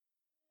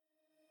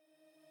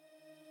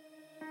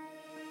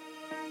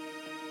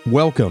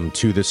Welcome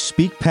to the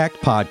Speak Pact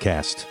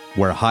podcast,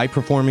 where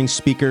high-performing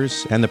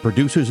speakers and the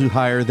producers who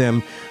hire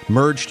them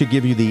merge to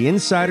give you the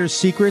insider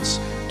secrets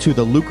to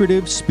the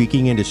lucrative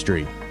speaking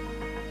industry.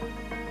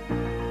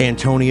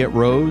 Antoniette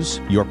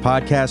Rose, your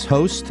podcast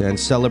host and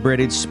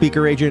celebrated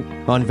speaker agent,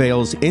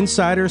 unveils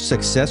insider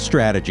success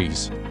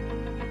strategies.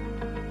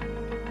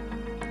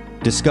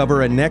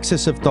 Discover a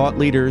nexus of thought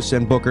leaders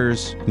and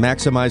bookers,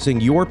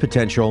 maximizing your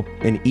potential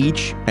in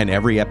each and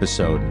every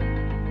episode.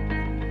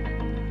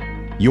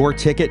 Your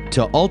ticket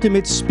to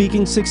ultimate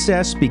speaking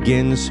success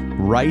begins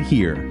right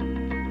here.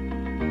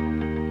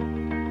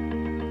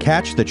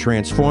 Catch the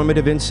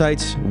transformative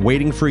insights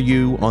waiting for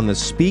you on the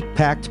Speak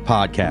Pact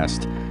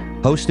podcast,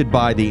 hosted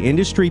by the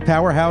industry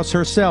powerhouse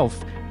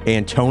herself,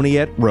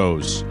 Antoniette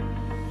Rose.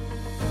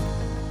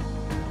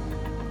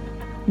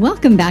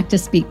 Welcome back to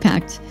Speak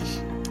Pact.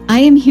 I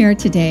am here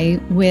today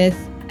with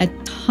a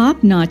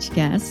top-notch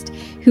guest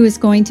who is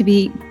going to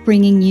be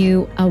bringing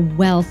you a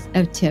wealth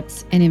of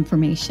tips and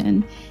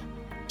information.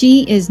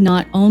 She is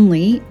not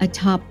only a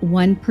top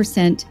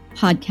 1%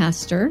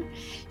 podcaster,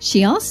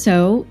 she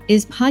also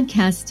is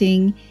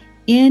podcasting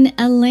in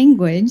a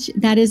language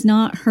that is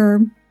not her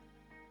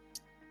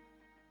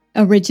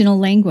original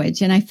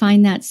language. And I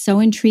find that so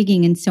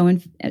intriguing and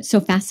so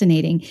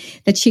fascinating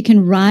that she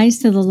can rise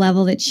to the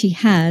level that she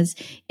has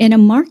in a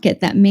market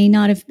that may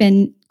not have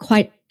been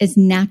quite as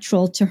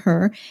natural to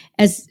her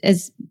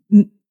as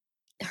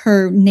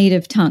her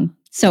native tongue.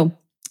 So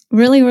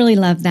really, really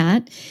love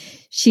that.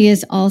 She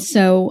is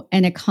also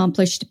an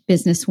accomplished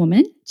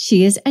businesswoman.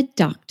 She is a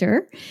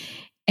doctor,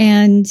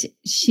 and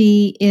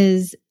she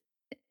is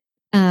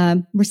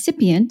a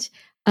recipient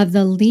of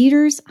the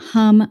Leaders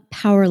Hum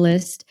Power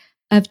List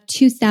of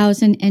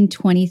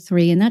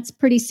 2023, and that's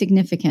pretty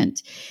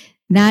significant.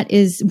 That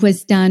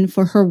was done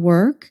for her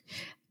work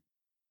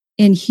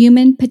in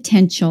human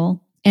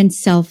potential and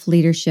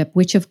self-leadership,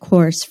 which, of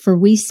course, for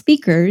we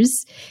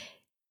speakers,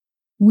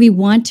 we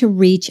want to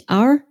reach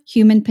our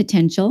human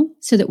potential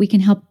so that we can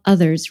help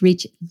others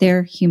reach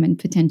their human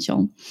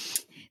potential.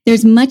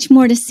 There's much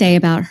more to say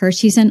about her.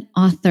 She's an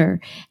author.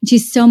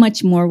 She's so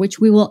much more, which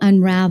we will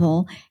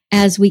unravel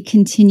as we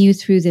continue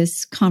through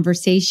this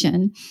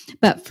conversation.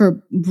 But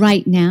for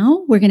right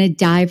now, we're going to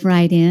dive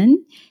right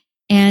in.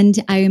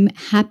 And I'm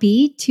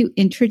happy to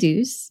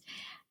introduce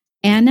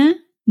Anna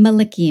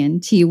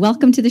Melikian to you.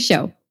 Welcome to the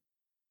show.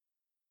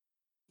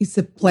 It's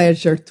a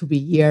pleasure to be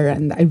here,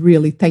 and I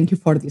really thank you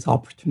for this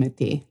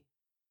opportunity.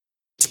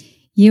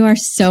 You are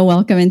so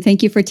welcome, and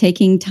thank you for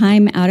taking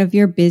time out of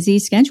your busy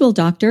schedule,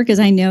 doctor, because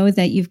I know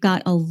that you've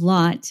got a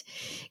lot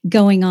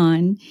going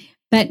on.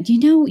 But you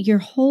know, your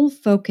whole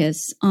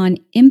focus on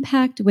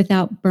impact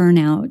without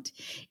burnout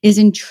is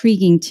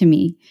intriguing to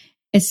me,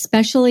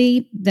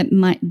 especially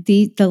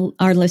that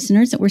our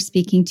listeners that we're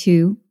speaking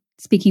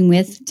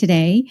with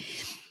today,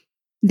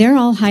 they're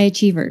all high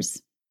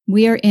achievers.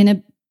 We are in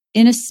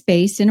a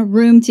space, in a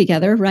room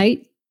together,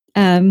 right?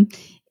 In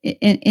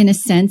a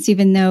sense,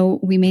 even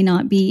though we may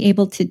not be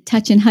able to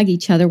touch and hug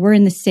each other, we're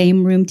in the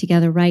same room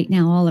together right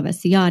now, all of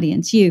us, the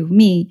audience, you,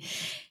 me.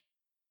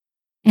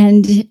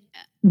 And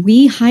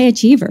we high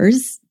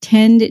achievers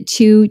tend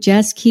to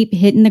just keep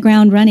hitting the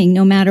ground running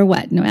no matter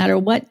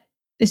what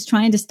is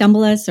trying to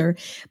stumble us or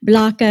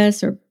block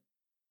us or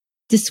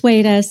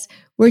dissuade us.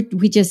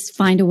 We just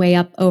find a way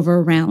up, over,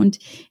 around,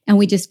 and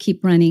we just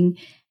keep running.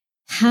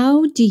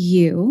 How do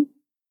you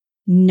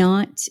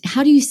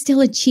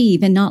still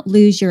achieve and not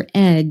lose your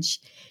edge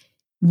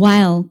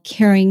while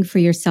caring for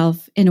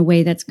yourself in a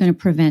way that's going to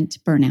prevent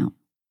burnout?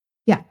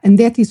 Yeah, and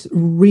that is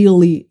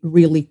really,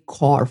 really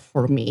core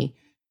for me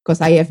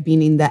because I have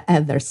been in the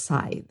other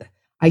side.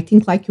 I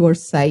think, like you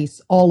say,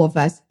 all of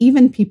us,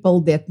 even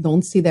people that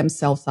don't see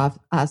themselves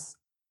as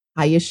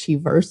high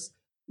achievers,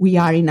 we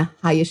are in a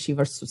high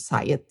achiever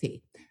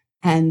society.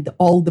 And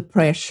all the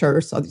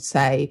pressures, so to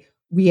say,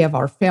 we have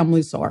our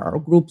families or our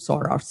groups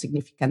or our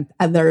significant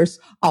others,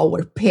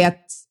 our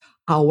pets,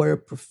 our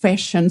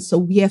profession. So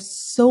we have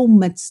so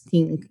much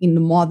thing in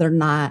the modern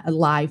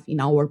life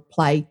in our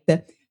plate,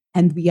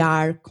 and we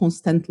are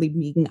constantly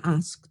being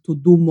asked to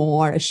do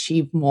more,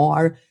 achieve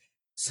more.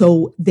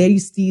 So there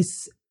is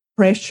this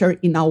pressure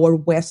in our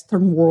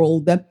Western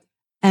world.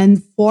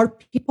 And for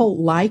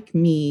people like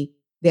me,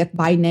 that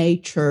by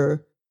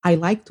nature, I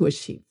like to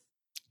achieve.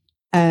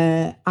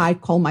 I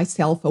call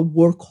myself a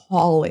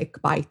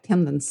workaholic by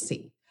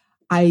tendency.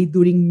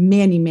 During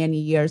many, many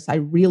years, I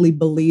really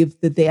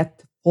believed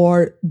that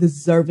for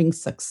deserving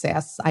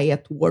success, I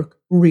had to work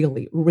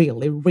really,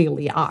 really,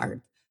 really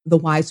hard.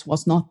 Otherwise,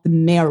 was not the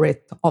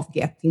merit of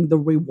getting the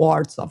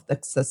rewards of the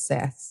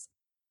success.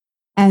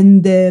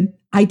 And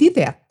I did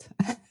that.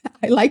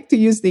 I like to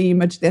use the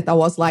image that I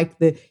was like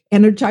the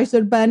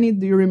Energizer bunny.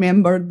 Do you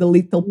remember the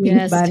little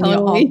pink bunny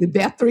totally. of the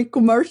battery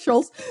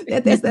commercials?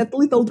 That has that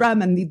little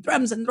drum and the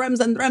drums and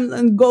drums and drums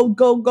and go,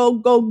 go, go,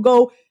 go,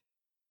 go,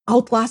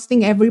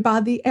 outlasting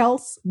everybody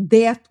else.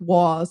 That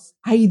was,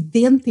 I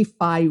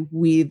identify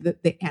with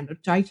the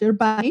Energizer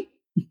bunny.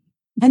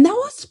 And I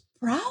was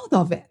proud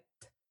of it.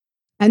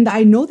 And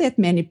I know that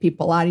many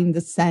people are in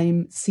the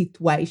same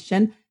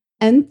situation.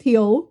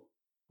 until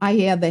I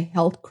had a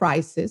health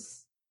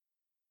crisis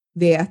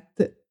that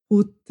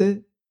put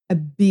a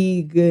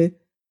big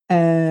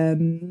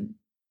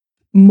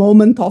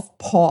moment of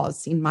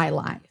pause in my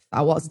life.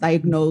 I was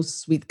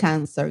diagnosed with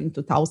cancer in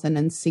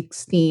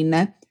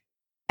 2016.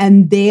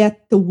 And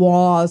that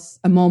was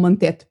a moment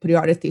that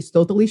priorities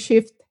totally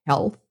shift,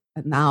 health.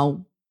 And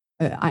now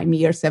I'm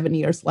here 7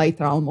 years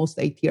later, almost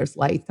 8 years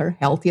later,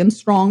 healthy and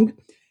strong.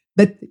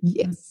 But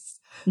yes,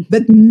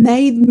 that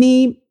made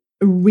me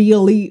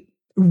really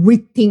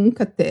rethink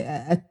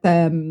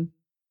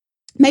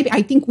maybe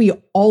I think we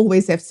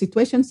always have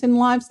situations in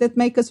lives that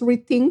make us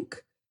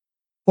rethink.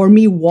 For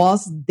me,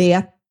 was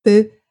that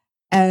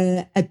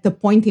at the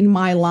point in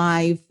my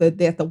life,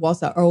 that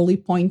was an early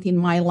point in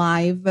my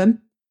life,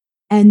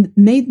 and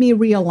made me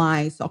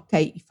realize,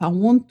 okay, if I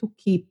want to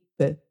keep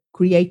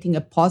creating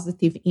a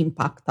positive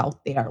impact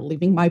out there,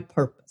 living my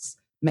purpose,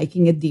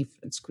 making a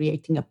difference,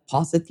 creating a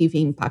positive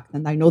impact,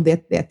 and I know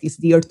that that is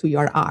dear to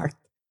your heart,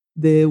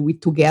 we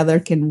together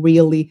can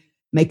really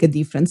make a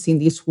difference in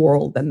this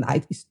world, and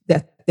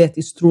that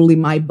is truly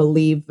my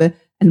belief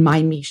and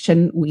my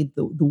mission with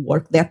the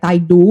work that I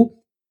do.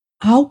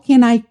 How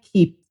can I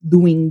keep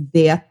doing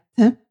that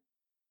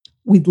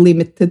with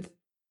limited,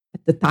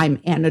 at the time,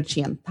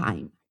 energy and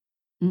time?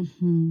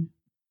 Mm-hmm.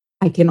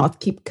 I cannot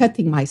keep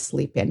cutting my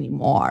sleep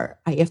anymore.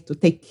 I have to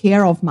take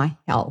care of my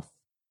health.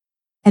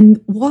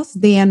 And was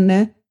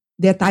then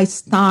that I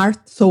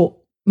start, so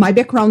my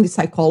background is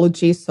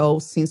psychology. So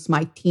since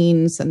my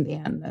teens and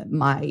then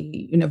my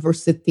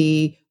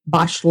university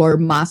bachelor,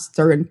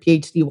 master, and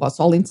PhD was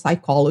all in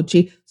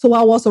psychology. So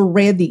I was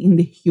already in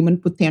the human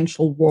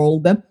potential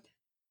world,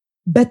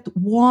 but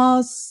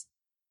was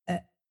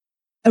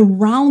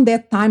around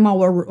that time I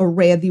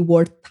already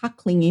were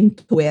tackling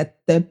into it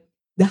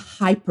the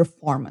high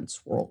performance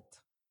world.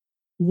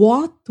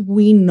 What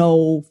we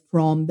know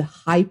from the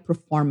high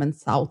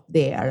performance out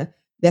there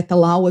that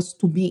allow us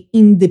to be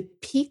in the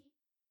peak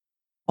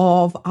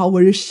of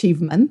our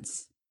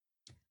achievements,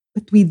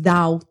 but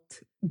without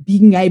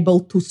being able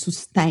to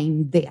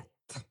sustain that.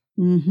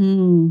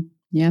 Mm-hmm.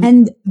 Yeah.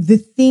 And the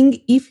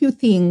thing, if you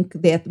think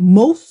that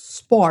most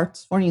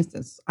sports, for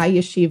instance,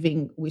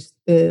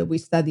 we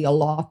study a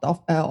lot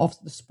of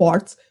the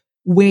sports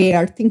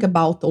where, think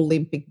about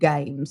Olympic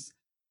Games,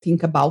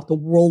 think about a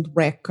world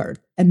record,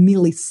 a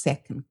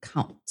millisecond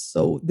counts.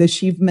 So the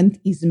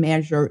achievement is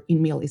measured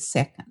in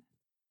milliseconds.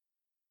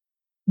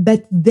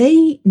 But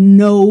they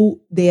know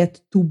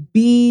that to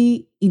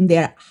be in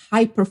their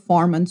high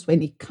performance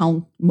when it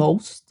counts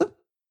most,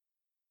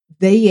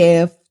 they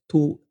have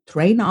to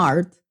train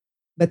hard,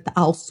 but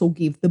also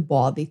give the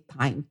body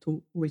time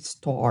to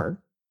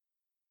restore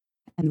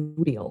and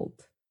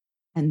rebuild,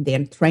 and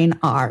then train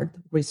hard,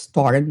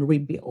 restore and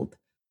rebuild.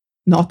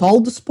 Not all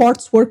the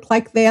sports work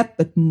like that,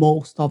 but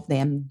most of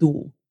them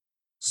do.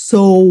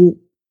 So,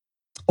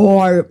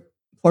 or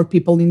for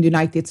people in the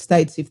United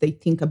States, if they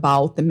think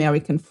about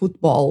American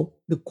football,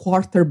 the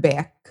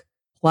quarterback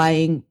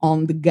playing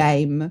on the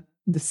game,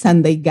 the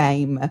Sunday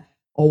game,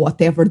 or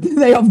whatever the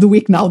day of the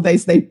week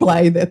nowadays they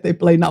play, that they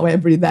play now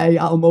every day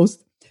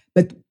almost.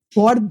 But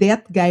for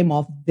that game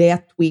of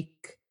that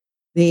week,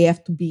 they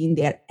have to be in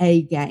their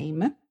A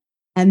game,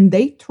 and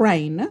they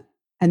train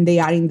and they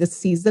are in the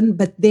season,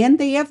 but then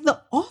they have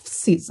the off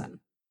season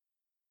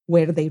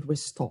where they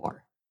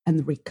restore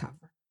and recover.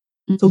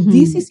 So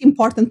this is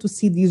important to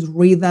see this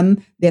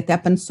rhythm that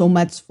happens so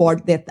much for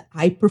that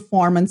high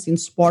performance in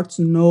sports,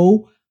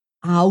 know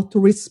how to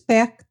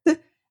respect.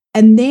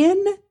 And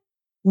then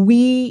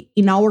we,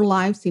 in our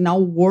lives, in our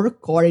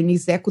work, or an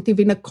executive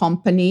in a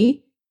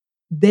company,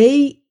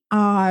 they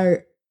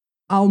are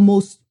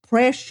almost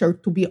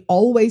pressured to be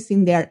always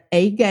in their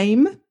A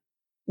game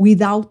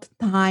without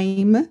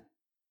time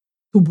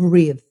to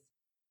breathe,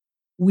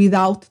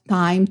 without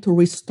time to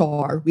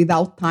restore,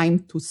 without time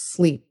to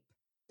sleep,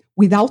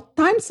 without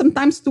time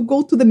sometimes to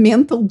go to the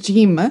mental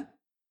gym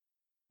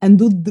and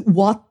do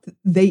what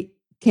they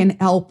can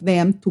help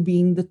them to be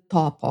in the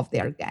top of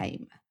their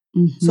game.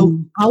 Mm-hmm. So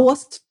I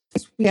was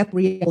with that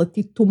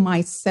reality to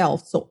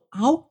myself. So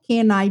how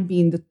can I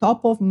be in the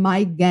top of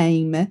my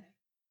game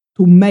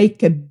to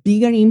make a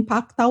bigger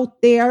impact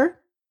out there,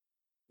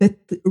 but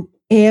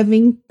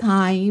having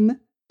time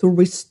to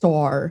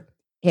restore,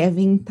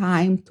 having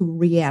time to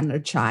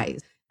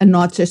re-energize, and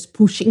not just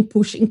pushing,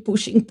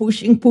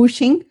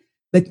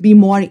 but be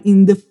more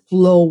in the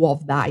flow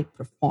of the high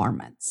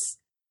performance.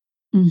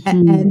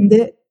 Mm-hmm.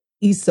 And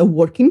it's a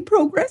work in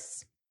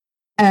progress.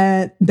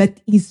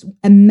 But it's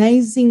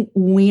amazing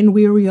when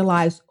we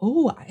realize,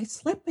 oh, I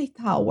slept 8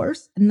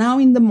 hours. And now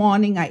in the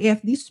morning, I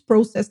have this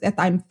process that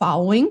I'm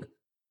following,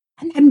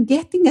 and I'm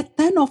getting a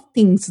ton of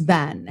things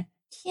done.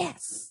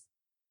 Yes.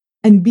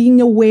 And being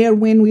aware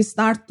when we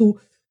start to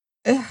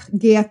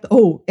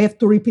have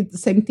to repeat the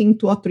same thing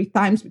 2 or 3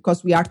 times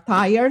because we are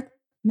tired,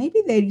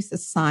 maybe there is a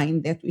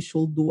sign that we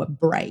should do a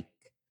break.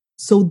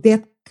 So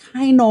that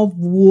kind of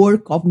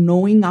work of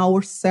knowing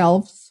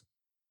ourselves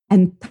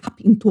and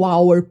tap into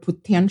our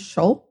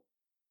potential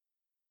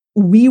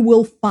we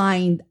will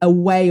find a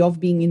way of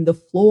being in the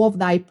flow of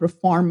the high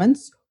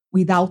performance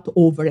without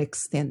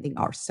overextending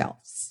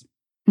ourselves.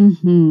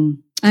 Mm-hmm.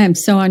 I am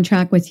so on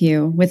track with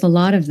you with a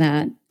lot of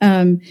that.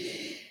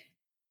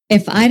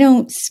 If I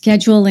don't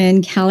schedule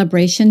in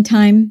calibration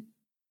time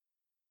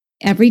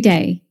every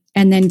day,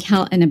 and then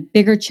and a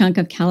bigger chunk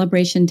of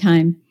calibration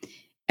time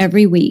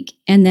every week,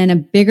 and then a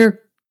bigger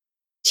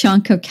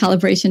chunk of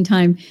calibration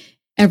time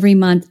every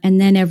month, and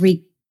then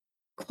every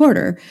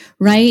quarter,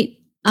 right?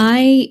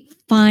 I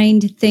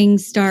find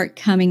things start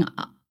coming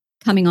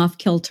off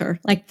kilter.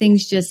 Like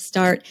things just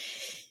start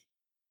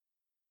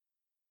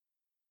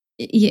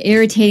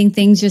irritating,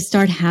 things just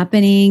start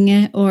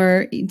happening,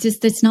 or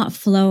just it's not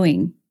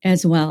flowing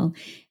as well.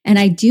 And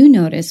I do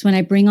notice when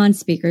I bring on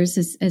speakers,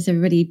 as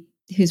everybody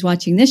who's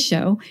watching this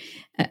show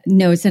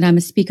knows that I'm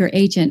a speaker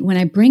agent. When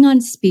I bring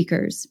on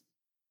speakers,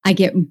 I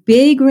get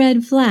big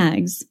red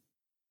flags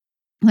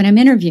when I'm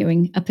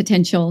interviewing a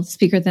potential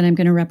speaker that I'm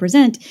going to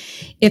represent.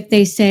 If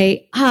they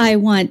say, I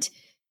want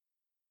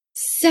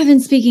 7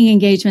 speaking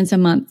engagements a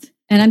month.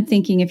 And I'm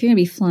thinking, if you're going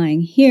to be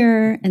flying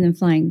here and then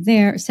flying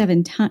there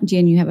 7 times,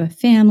 and you have a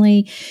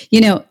family,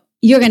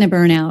 you're going to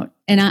burn out.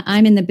 And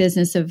I'm in the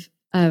business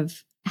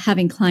of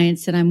having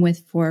clients that I'm with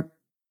for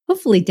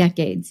hopefully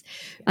decades.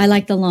 I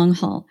like the long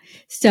haul.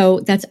 So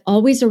that's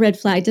always a red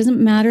flag. It doesn't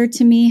matter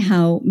to me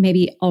how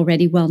maybe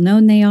already well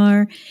known they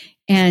are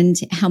and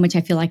how much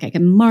I feel like I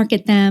can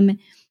market them.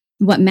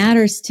 What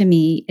matters to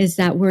me is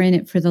that we're in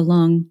it for the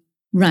long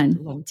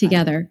run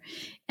together.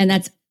 And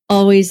that's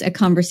always a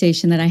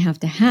conversation that I have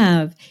to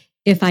have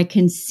if I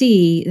can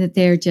see that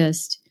they're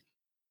just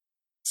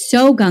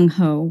so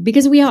gung-ho,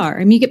 because we are.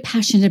 I mean, you get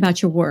passionate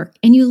about your work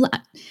and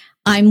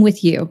I'm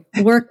with you,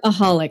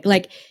 workaholic.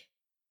 Like,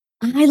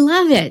 I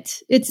love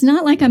it. It's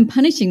not like I'm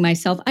punishing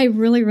myself. I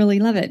really, really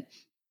love it.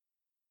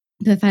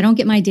 But if I don't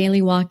get my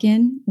daily walk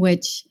in,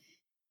 which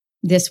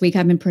this week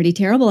I've been pretty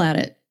terrible at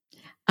it,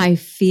 I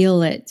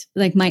feel it.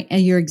 Like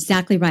you're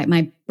exactly right.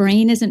 My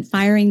brain isn't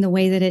firing the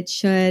way that it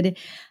should.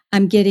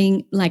 I'm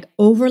getting like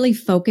overly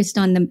focused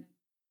on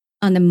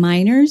the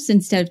minors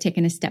instead of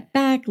taking a step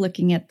back,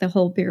 looking at the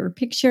whole bigger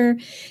picture.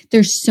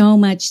 There's so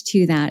much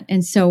to that.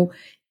 And so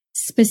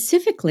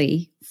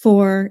specifically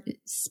for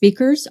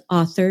speakers,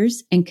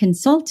 authors, and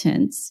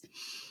consultants,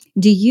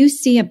 do you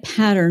see a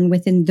pattern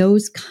within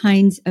those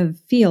kinds of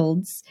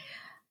fields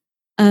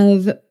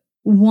of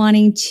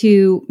wanting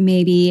to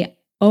maybe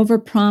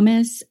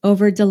overpromise,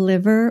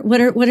 overdeliver?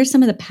 What are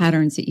some of the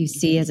patterns that you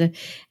see as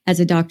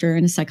a doctor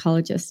and a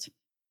psychologist?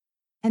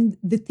 And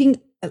the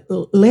thing,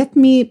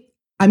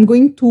 I'm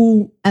going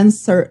to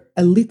answer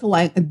a little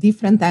like a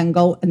different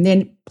angle, and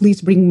then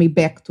please bring me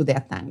back to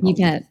that angle. You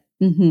bet.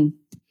 Mm-hmm.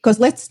 Because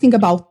let's think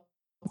about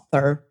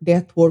author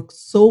that works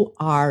so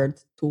hard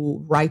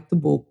to write the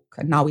book,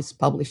 and now is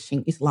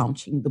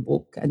launching the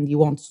book, and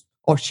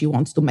she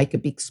wants to make a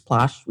big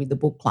splash with the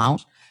book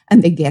launch,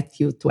 and they get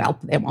you to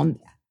help them on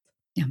that.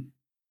 Yeah.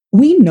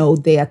 We know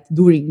that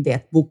during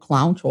that book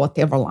launch or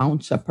whatever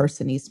launch a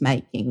person is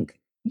making,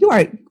 you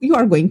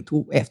are going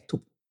to have to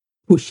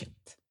push it.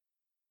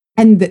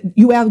 And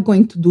you are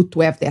going to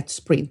have that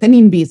sprint. And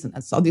in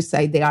business,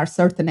 obviously, there are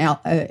certain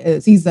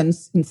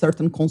seasons in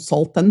certain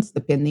consultants,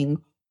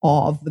 depending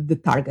of the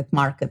target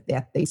market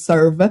that they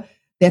serve.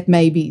 That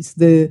maybe is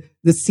the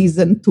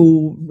season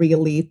to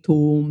really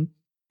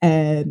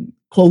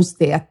close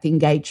that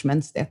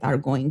engagements that are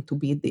going to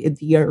be the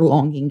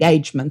year-long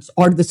engagements.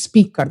 Or the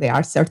speaker, there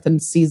are certain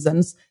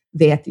seasons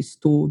that is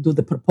to do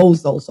the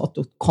proposals or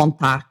to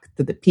contact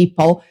the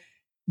people.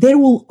 There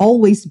will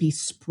always be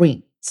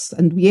sprints,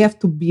 and we have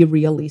to be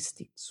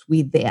realistic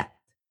with that.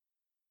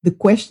 The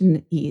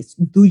question is,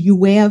 do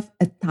you have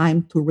a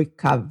time to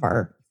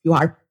recover? If you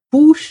are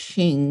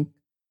pushing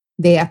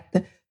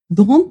that,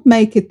 don't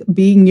make it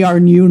being your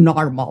new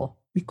normal,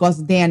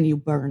 because then you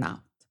burn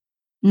out.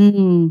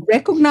 Mm-hmm.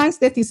 Recognize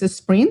that it's a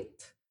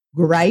sprint,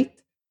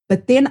 great,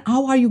 but then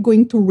how are you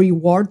going to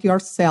reward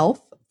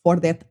yourself for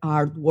that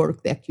hard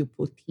work that you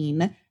put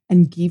in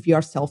and give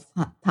yourself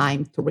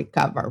time to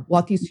recover?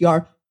 What is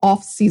your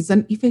off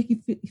season, even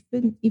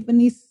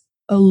if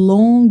a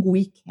long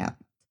weekend?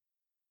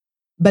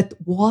 But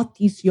what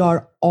is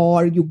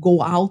or you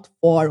go out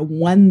for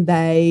 1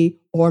 day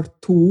or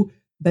 2,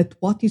 but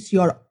what is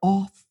your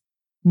off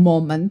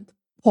moment,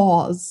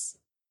 pause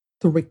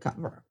to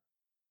recover?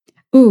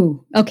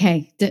 Ooh,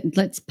 okay.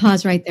 Let's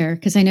pause right there,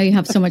 because I know you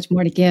have so much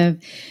more to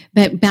give.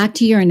 But back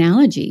to your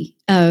analogy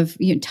of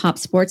top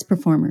sports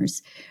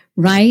performers,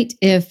 right?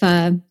 If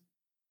a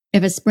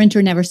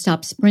sprinter never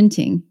stops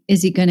sprinting,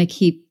 is he going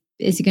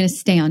to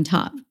stay on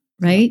top,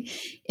 right?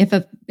 If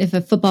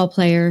a football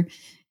player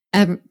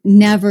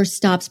never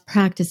stops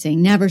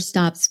practicing, never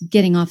stops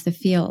getting off the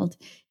field,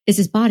 is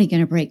his body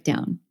going to break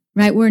down,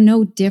 right? We're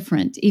no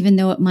different, even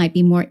though it might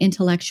be more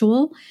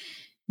intellectual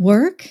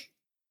work.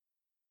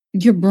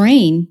 Your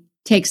brain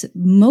takes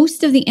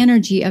most of the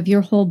energy of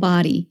your whole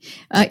body.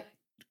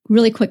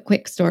 Really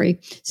quick story.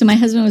 So my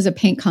husband was a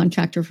paint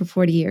contractor for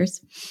 40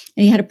 years,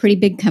 and he had a pretty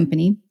big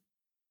company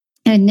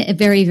and a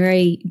very,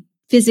 very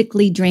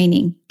physically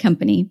draining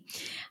company.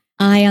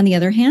 I, on the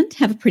other hand,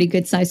 have a pretty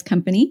good sized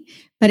company,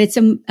 but it's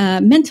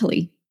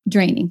mentally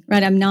draining,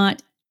 right? I'm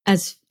not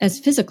as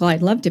physical.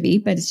 I'd love to be,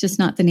 but it's just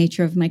not the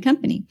nature of my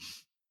company.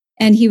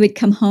 And he would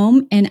come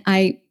home, and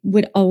I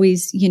would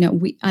always,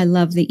 I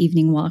love the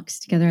evening walks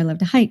together. I love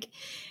to hike.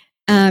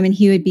 And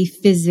he would be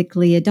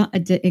physically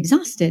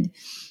exhausted.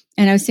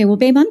 And I would say, well,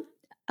 babe,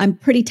 I'm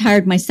pretty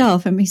tired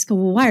myself. And he's go,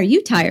 well, why are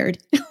you tired?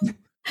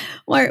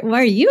 why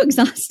are you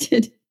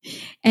exhausted?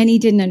 And he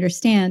didn't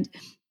understand.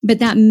 But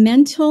that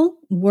mental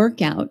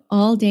workout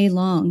all day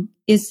long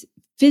is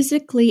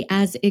physically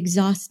as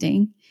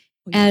exhausting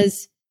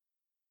as,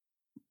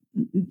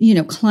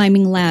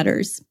 climbing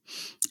ladders.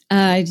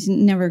 I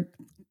never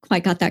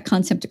quite got that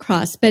concept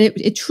across, but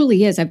it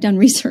truly is. I've done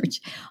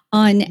research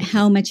on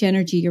how much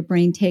energy your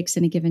brain takes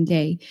in a given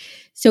day.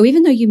 So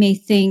even though you may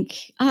think,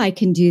 I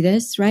can do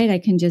this, right? I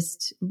can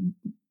just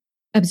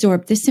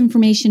absorb this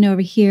information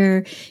over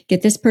here,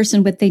 get this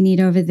person what they need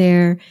over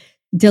there,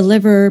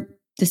 deliver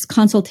this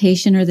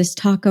consultation or this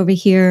talk over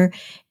here,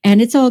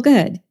 and it's all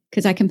good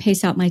because I can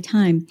pace out my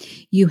time.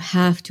 You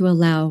have to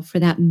allow for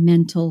that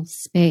mental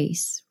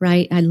space,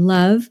 right? I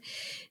love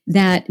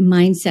that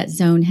mindset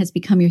zone has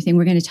become your thing.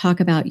 We're going to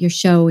talk about your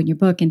show and your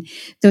book and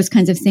those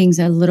kinds of things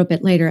a little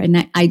bit later.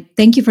 And I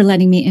thank you for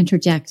letting me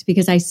interject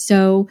because I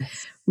so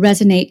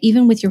resonate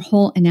even with your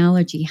whole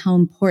analogy, how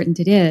important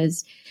it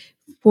is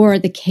for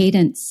the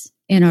cadence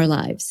in our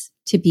lives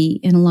to be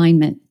in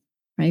alignment,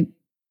 right?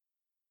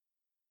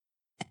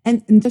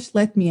 And just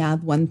let me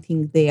add one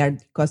thing there,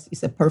 because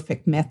it's a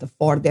perfect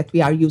metaphor that we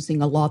are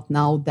using a lot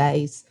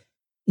nowadays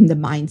in the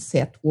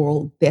mindset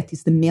world. That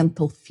is the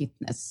mental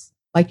fitness.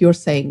 Like you're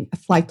saying, a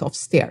flight of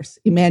stairs.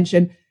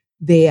 Imagine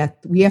that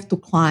we have to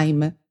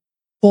climb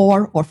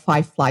 4 or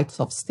 5 flights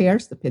of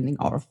stairs, depending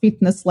on our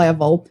fitness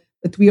level,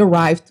 but we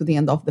arrive to the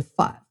end of the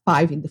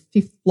 5 in the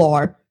 5th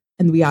floor,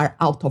 and we are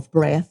out of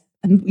breath.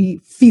 And we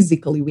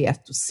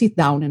have to sit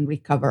down and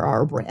recover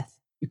our breath.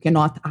 You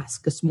cannot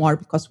ask us more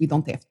because we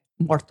don't have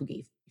more to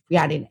give. If we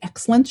are in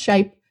excellent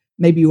shape,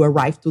 maybe you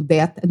arrive to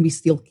that and we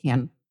still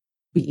can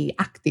be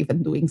active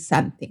and doing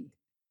something.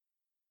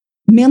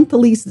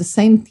 Mentally, it's the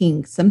same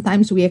thing.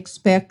 Sometimes we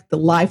expect the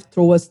life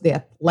throw us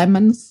that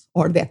lemons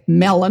or that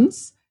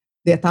melons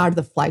that are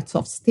the flights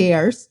of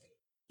stairs.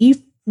 If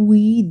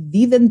we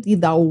didn't do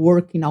our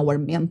work in our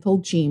mental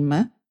gym,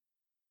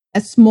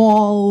 a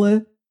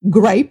small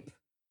grape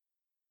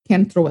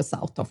can throw us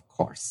out, of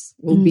course.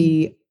 Will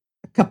be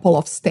a couple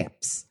of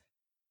steps.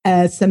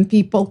 Some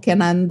people can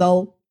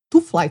handle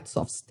 2 flights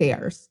of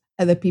stairs.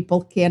 Other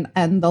people can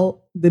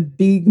handle the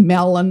big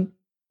melon,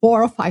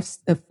 4 or 5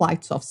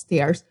 flights of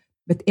stairs.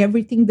 But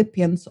everything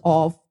depends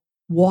on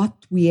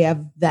what we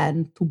have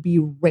done to be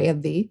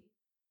ready,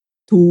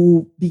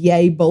 to be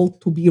able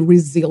to be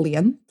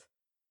resilient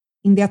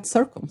in that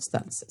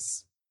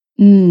circumstances.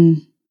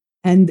 And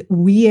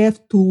we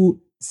have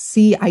to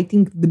see, I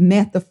think, the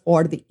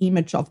metaphor, the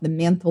image of the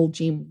mental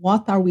gym.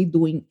 What are we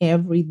doing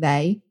every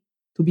day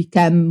to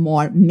become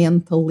more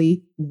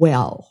mentally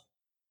well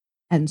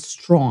and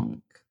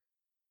strong,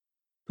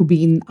 to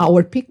be in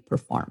our peak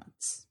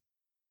performance?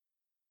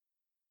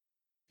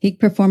 Peak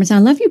performance. I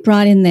love you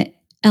brought in the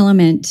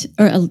element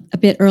or a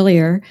bit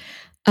earlier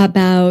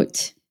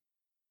about,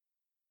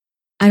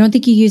 I don't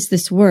think you used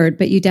this word,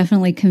 but you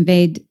definitely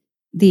conveyed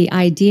the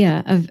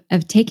idea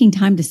of taking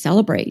time to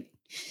celebrate.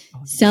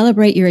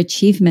 Celebrate your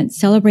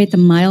achievements, celebrate the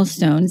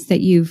milestones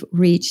that you've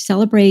reached,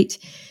 celebrate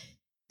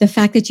the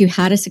fact that you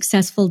had a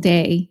successful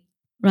day,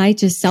 right?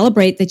 Just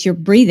celebrate that you're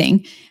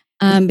breathing.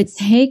 But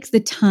take the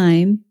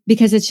time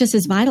because it's just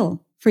as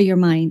vital for your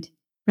mind,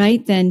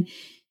 right? Then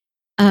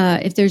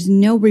if there's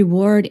no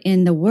reward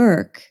in the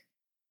work,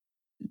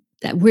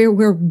 that we're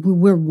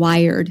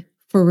wired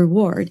for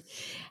reward.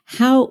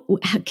 How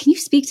can you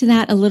speak to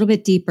that a little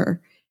bit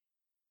deeper?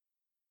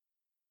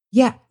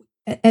 Yeah.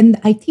 And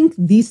I think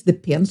this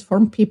depends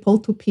from people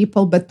to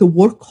people, but the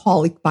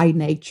workaholic by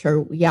nature,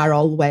 we are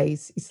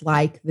always, it's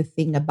like the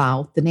thing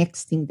about the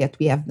next thing that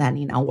we have done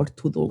in our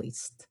to-do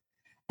list.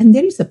 And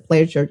there is a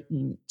pleasure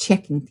in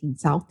checking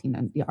things out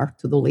in our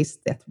to-do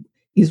list that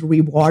is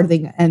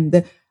rewarding.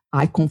 And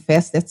I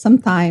confess that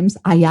sometimes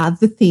I add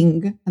the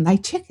thing and I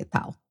check it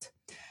out.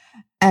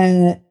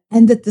 And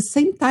at the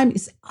same time,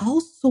 it's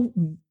also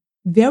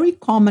very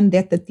common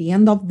that at the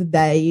end of the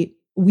day,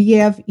 we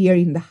have here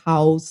in the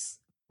house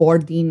for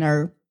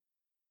dinner,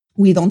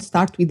 we don't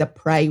start with a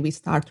pray, we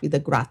start with a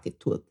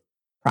gratitude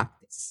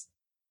practice.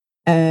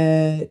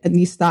 And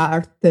we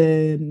start,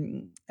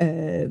 when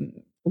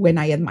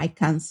I had my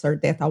cancer,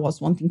 that I was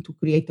wanting to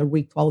create a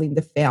ritual in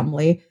the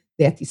family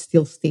that is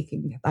still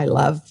sticking, that I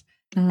love.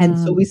 And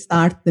so we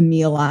start the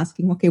meal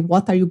asking, okay,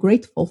 what are you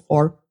grateful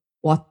for?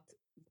 What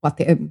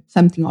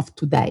something of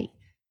today?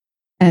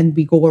 And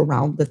we go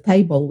around the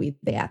table with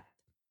that.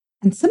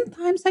 And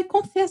sometimes I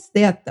confess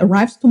that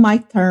arrives to my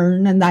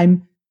turn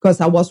and because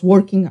I was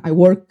working, I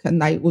work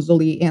and I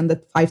usually end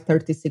at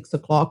 5:30, 6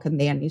 o'clock, and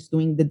then is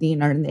doing the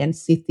dinner and then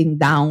sitting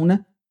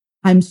down.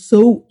 I'm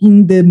so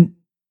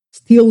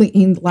still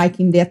in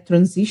that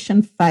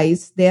transition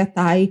phase that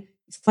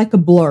it's like a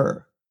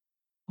blur.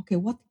 okay,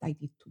 what did I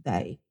did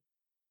today?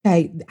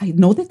 Okay, I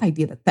know that I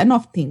did a ton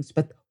of things,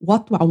 but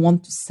what do I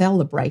want to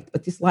celebrate?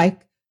 But it's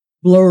like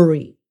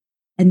blurry.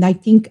 And I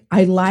think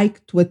I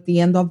like to, at the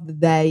end of the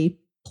day,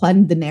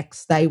 plan the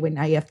next day when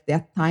I have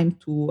that time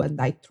to, and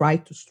I try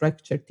to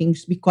structure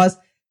things because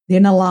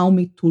then allow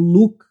me to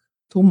look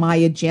to my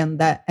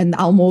agenda and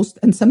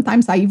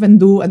sometimes I even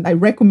do, and I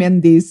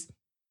recommend this.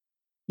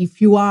 If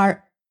you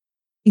are,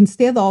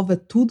 instead of a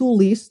to-do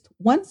list,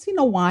 once in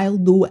a while,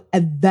 do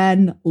a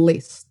done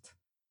list.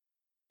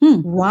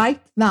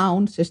 Write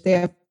down, just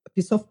a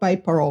piece of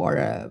paper or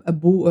a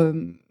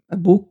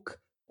book,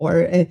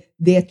 or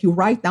that you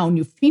write down,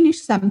 you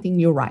finish something,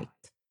 you write.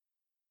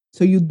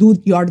 So you do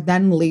your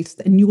done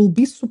list and you will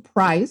be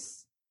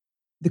surprised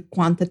the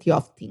quantity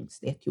of things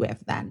that you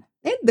have done.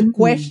 And the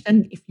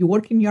question, if you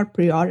work in your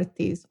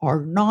priorities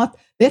or not,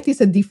 that is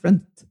a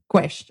different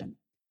question.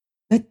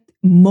 But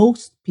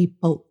most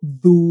people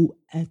do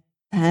a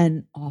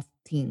ton of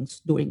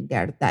things during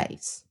their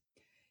days.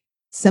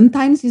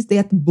 Sometimes it's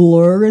that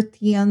blur at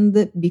the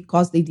end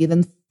because they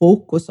didn't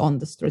focus on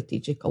the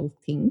strategical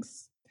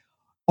things,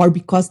 or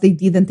because they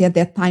didn't have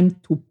that time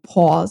to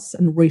pause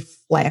and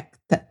reflect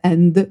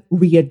and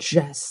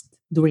readjust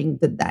during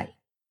the day.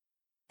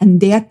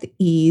 And that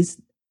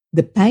is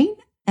the pain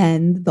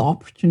and the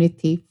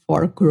opportunity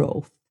for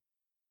growth.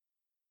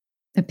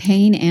 The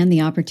pain and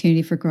the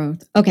opportunity for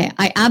growth. Okay,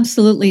 I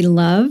absolutely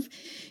love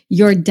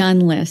your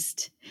done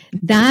list.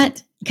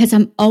 That, because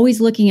I'm always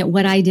looking at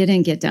what I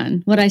didn't get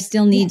done, what I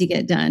still need to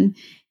get done.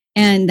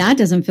 And that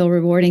doesn't feel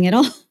rewarding at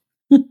all,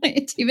 even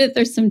if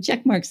there's some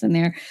check marks in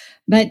there.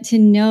 But to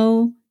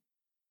know,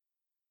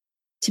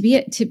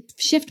 to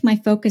shift my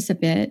focus a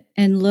bit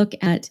and look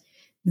at,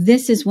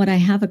 this is what I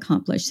have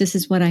accomplished. This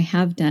is what I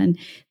have done.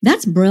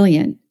 That's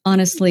brilliant.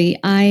 Honestly,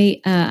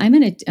 I'm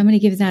gonna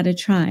give that a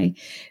try.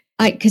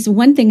 Because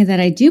one thing that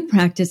I do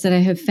practice that I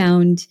have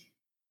found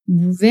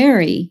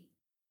very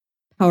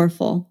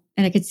powerful,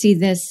 and I could see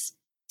this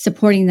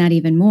supporting that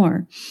even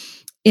more,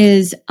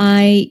 is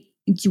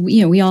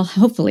we all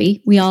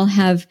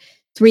have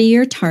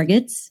 3-year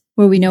targets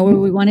where we know where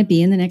we want to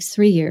be in the next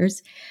 3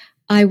 years.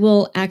 I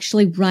will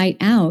actually write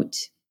out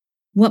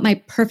what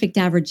my perfect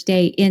average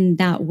day in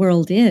that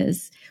world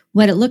is,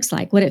 what it looks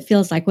like, what it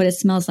feels like, what it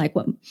smells like,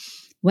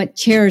 what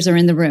chairs are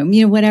in the room,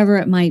 whatever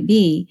it might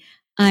be.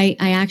 I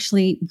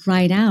actually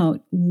write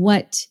out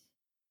what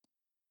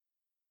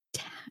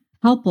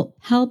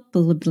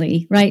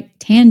palpably, right,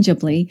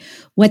 tangibly,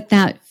 what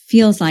that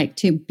feels like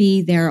to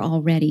be there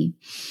already.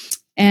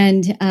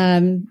 And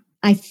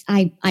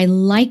I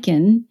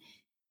liken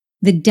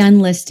the done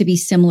list to be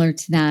similar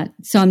to that.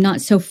 So I'm not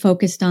so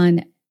focused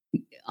on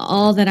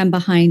all that I'm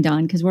behind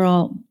on, because we're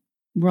all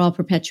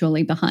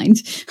perpetually behind.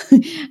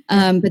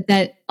 But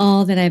that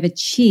all that I've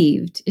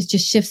achieved, it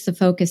just shifts the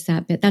focus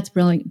that bit. That's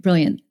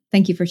brilliant.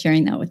 Thank you for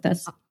sharing that with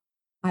us.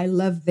 I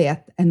love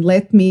that. And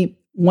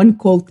one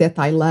quote that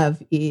I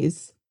love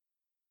is,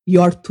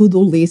 your to-do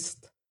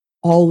list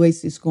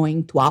always is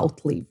going to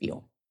outlive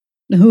you.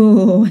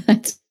 Oh,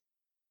 that's...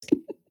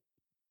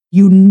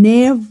 You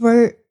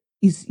never,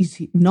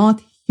 is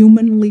not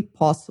humanly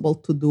possible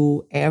to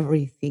do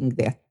everything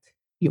that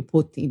you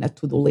put in a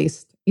to-do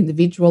list,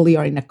 individually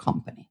or in a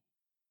company.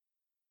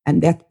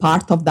 And that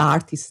part of the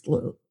art is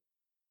to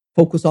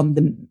focus on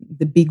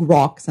the big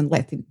rocks and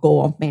let it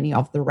go of many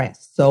of the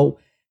rest. So,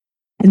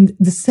 and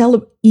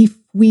if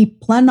we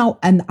plan out,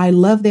 and I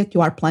love that you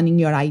are planning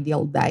your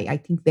ideal day. I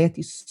think that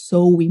is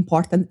so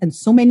important. And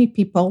so many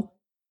people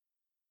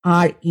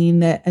are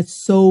in a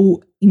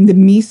so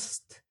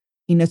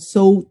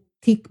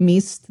thick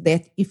mist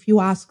that if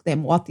you ask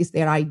them what is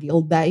their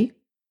ideal day,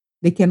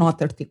 they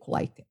cannot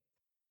articulate it.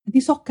 And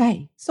it's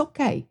okay. It's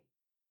okay.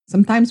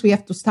 Sometimes we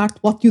have to start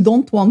what you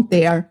don't want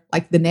there,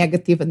 like the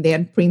negative, and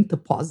then print the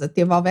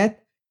positive of it.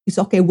 It's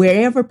okay.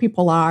 Wherever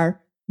people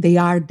are, they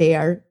are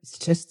there. It's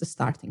just the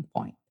starting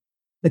point.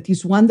 But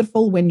it's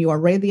wonderful when you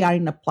already are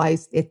in a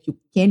place that you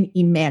can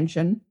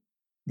imagine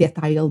that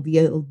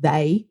ideal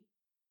day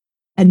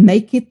and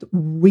make it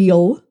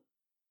real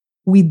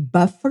with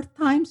buffer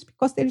times,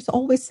 because there is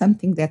always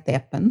something that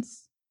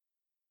happens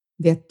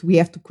that we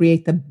have to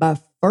create a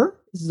buffer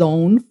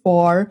zone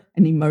for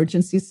an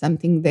emergency,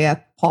 something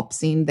that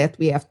pops in that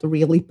we have to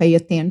really pay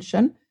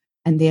attention,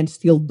 and then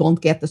still don't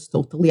get us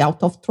totally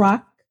out of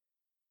track,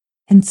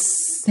 and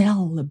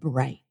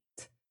celebrate.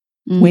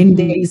 Mm-hmm. When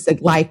there is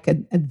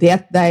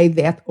that day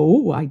that,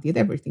 I did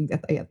everything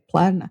that I had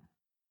planned.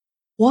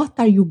 What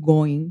are you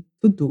going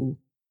to do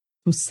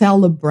to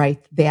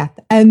celebrate that?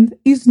 And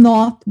is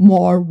not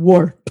more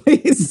work,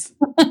 please.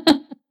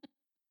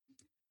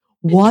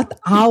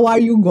 How are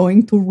you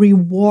going to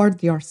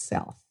reward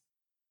yourself?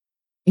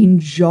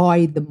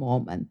 Enjoy the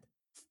moment,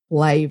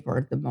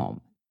 flavor the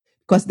moment,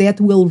 because that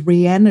will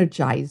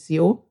re-energize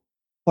you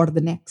for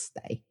the next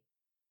day.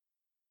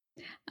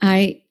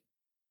 I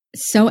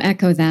so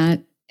echo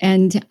that.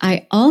 And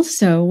I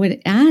also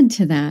would add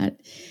to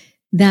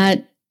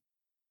that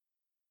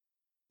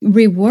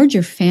reward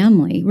your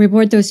family,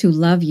 reward those who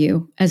love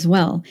you as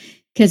well.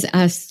 Because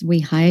we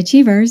high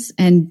achievers,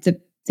 and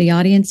the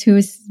audience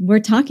we're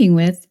talking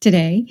with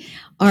today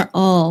are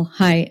all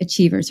high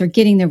achievers, are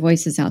getting their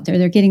voices out there.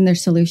 They're getting their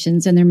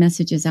solutions and their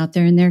messages out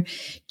there and their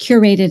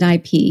curated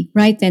IP,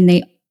 right? Then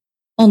they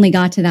only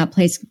got to that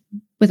place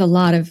with a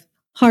lot of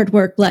hard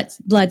work,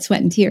 blood,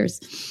 sweat, and tears.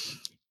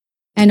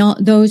 And all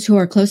those who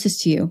are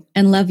closest to you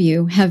and love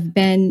you have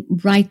been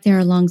right there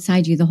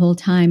alongside you the whole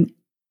time.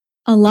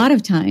 A lot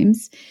of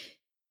times,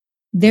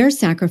 their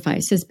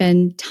sacrifice has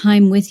been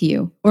time with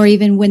you, or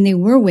even when they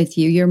were with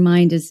you, your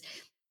mind is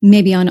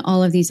maybe on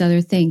all of these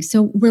other things.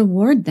 So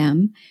reward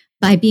them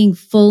by being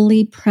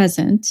fully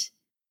present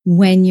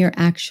when you're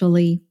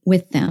actually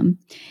with them.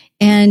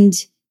 And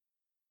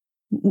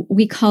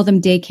we call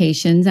them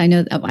daycations. I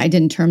know I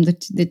didn't term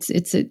that.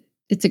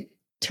 It's a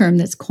term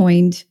that's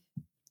coined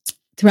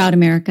throughout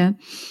America,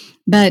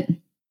 but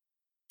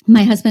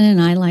my husband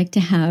and I like to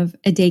have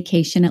a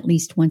daycation at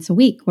least once a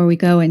week where we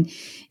go and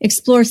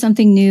explore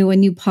something new, a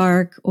new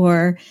park,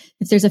 or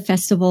if there's a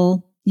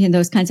festival,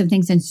 those kinds of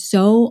things. And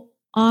so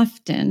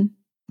often,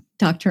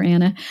 Dr.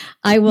 Anna,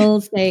 I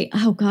will say,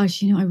 oh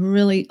gosh,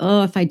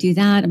 if I do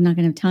that, I'm not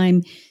going to have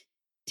time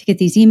to get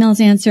these emails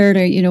answered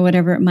or,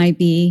 whatever it might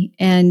be.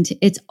 And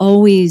it's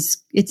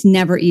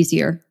never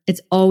easier.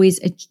 It's always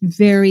a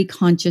very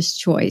conscious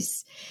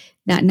choice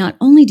that not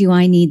only do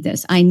I need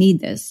this,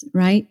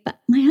 right? But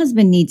my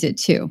husband needs it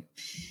too.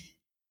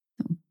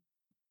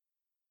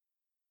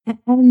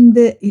 And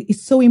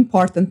it's so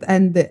important.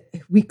 And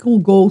we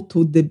could go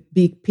to the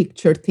big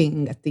picture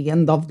thing at the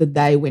end of the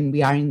day when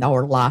we are in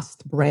our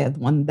last breath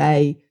one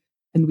day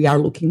and we are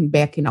looking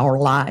back in our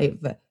life.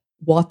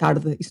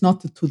 It's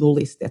not the to-do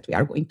list that we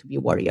are going to be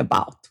worried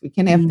about. We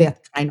can have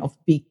that kind of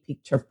big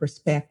picture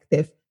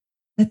perspective.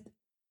 But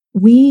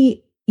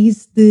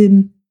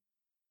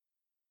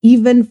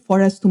even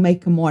for us to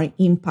make a more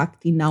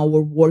impact in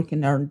our work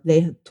and our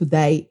day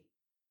today,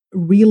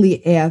 really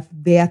have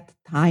that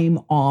time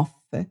off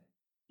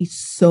is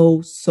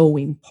so, so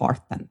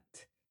important.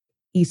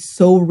 It's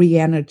so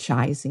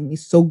re-energizing.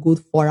 It's so good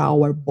for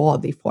our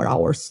body, for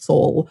our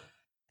soul,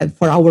 and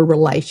for our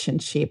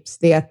relationships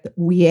that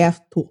we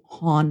have to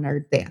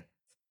honor that.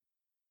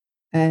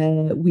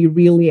 We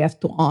really have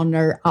to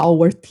honor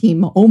our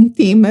home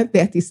team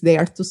that is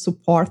there to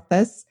support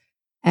us.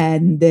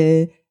 And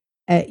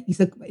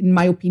in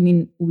my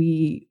opinion,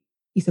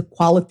 is a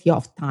quality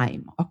of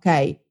time.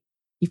 Okay,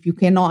 if you're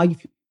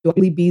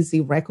really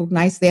busy,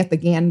 recognize that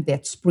again,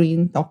 that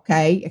sprint.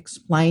 Okay,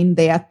 explain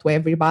that to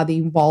everybody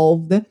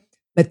involved.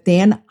 But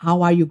then,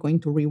 how are you going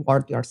to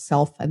reward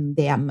yourself and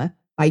them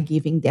by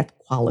giving that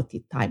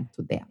quality time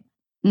to them?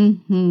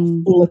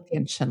 Mm-hmm. Full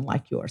attention,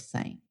 like you are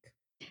saying.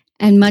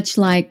 And much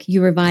like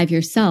you revive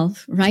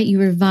yourself, right? You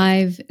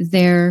revive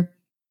their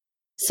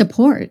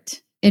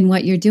support in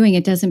what you're doing.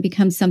 It doesn't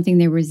become something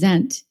they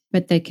resent,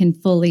 but they can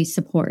fully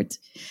support.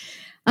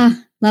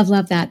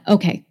 Love that.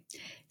 Okay.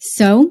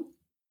 So,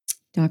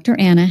 Dr.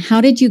 Anna, how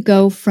did you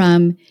go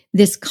from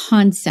this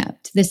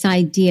concept, this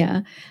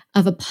idea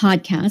of a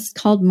podcast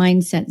called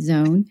Mindset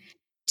Zone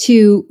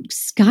to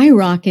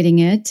skyrocketing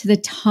it to the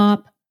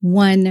top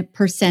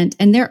 1%?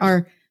 And there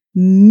are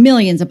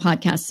millions of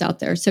podcasts out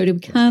there. So to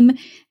become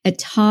a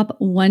top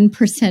 1%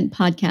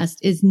 podcast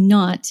is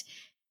not,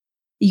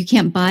 you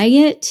can't buy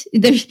it.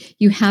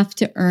 You have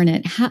to earn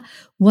it.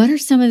 What are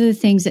some of the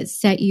things that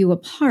set you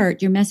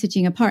apart, your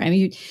messaging apart? I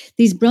mean,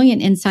 these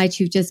brilliant insights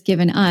you've just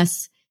given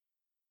us,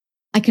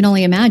 I can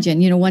only imagine,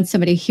 once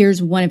somebody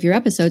hears one of your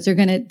episodes, they're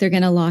going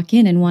to lock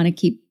in and want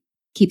to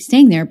keep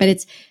staying there, but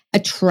it's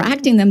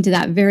attracting them to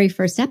that very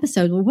first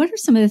episode. Well, what are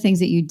some of the things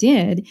that you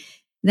did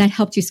that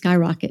helped you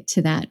skyrocket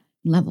to that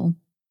level?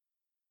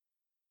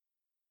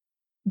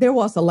 There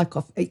was a lack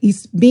of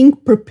is being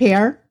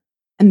prepared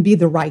and be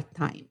the right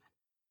time.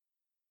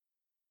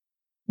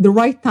 The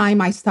right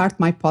time, I start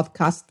my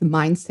podcast, The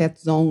Mindset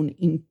Zone,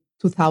 in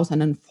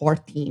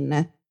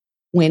 2014,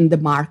 when the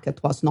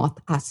market was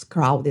not as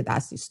crowded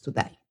as it is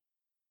today.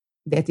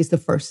 That is the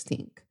first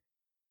thing.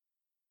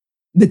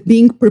 But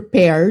being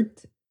prepared,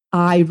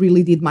 I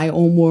really did my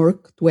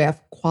homework to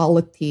have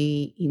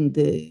quality in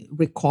the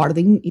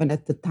recording, even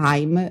at the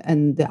time.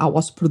 And I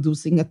was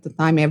producing at the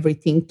time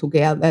everything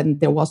together. And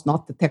there was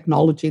not the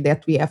technology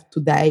that we have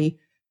today,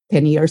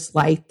 10 years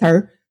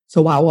later.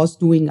 So I was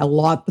doing a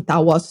lot, but I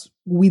was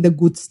with a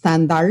good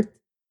standard.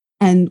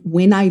 And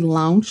when I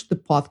launched the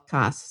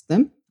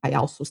podcast, I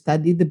also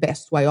studied the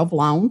best way of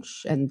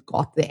launch and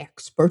got the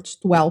experts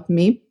to help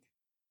me.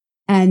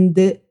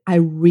 And I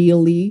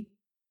really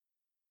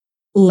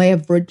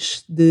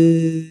leveraged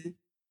the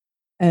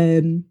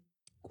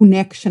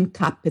connection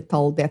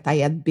capital that I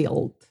had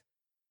built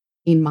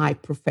in my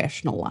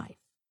professional life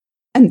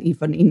and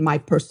even in my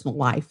personal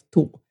life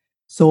too.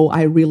 So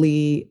I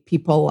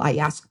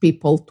ask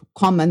people to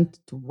comment,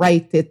 to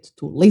rate it,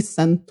 to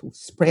listen, to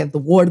spread the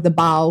word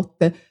about,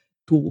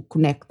 to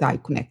connect. I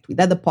connect with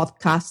other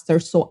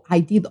podcasters. So I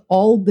did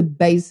all the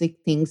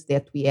basic things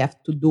that we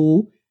have to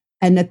do.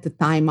 And at the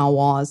time I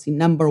was in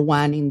number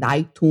one in the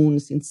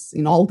iTunes,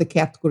 in all the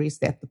categories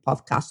that the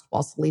podcast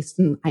was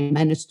listed. I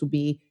managed to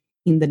be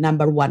in the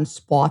number one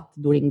spot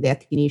during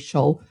that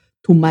initial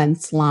 2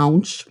 months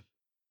launch.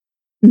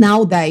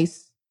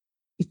 Nowadays,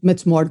 it's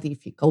much more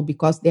difficult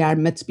because there are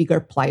much bigger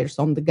players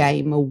on the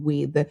game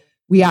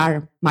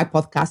my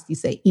podcast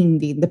is an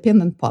indie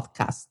independent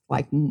podcast,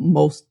 like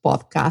most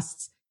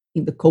podcasts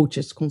in the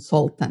coaches,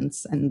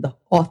 consultants, and the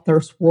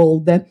authors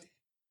world. But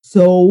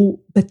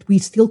we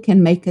still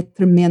can make a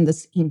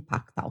tremendous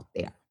impact out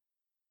there.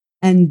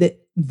 And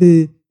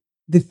the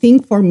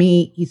thing for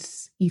me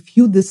is, if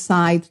you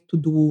decide to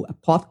do a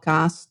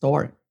podcast,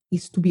 or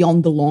is to be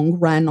on the long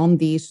run on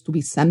this, to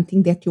be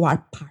something that you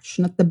are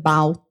passionate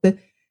about,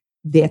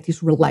 that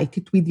is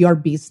related with your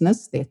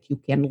business, that you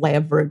can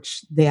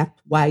leverage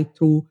that way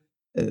through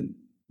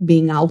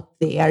being out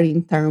there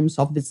in terms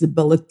of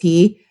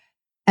visibility.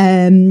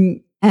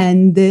 And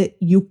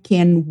you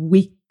can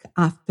week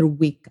after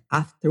week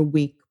after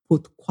week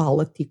put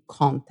quality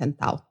content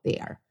out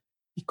there.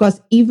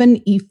 Because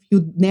even if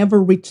you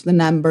never reach the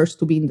numbers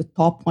to be in the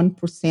top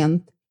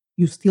 1%,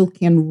 you still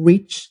can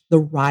reach the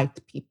right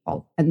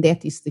people. And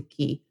that is the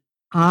key.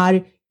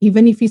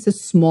 Even if it's a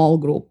small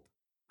group,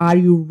 are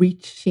you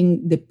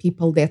reaching the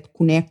people that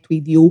connect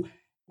with you?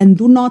 And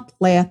do not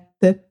let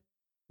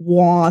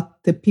what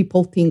the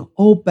people think,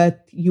 oh,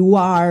 but you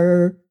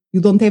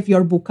don't have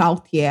your book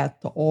out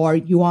yet, or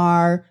you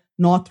are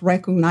not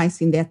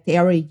recognized in that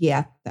area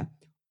yet.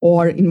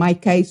 Or in my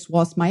case,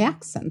 was my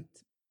accent.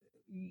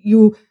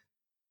 You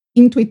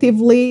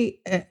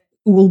intuitively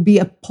will be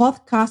a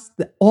podcast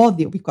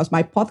audio, because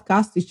my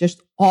podcast is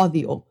just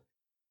audio.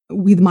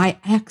 With my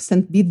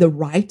accent be the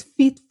right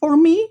fit for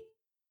me?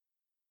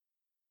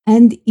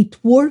 And it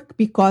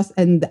worked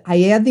and I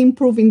had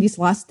improved in these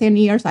last 10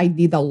 years. I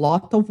did a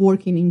lot of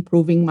work in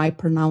improving my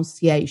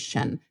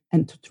pronunciation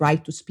and to try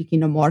to speak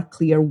in a more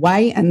clear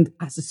way. And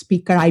as a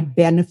speaker, I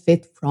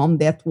benefit from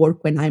that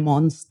work when I'm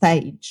on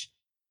stage.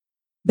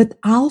 But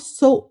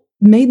also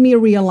made me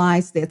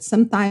realize that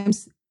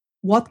sometimes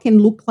what can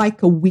look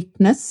like a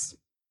weakness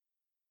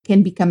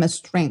can become a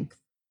strength.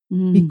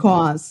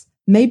 Because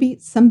maybe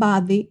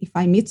if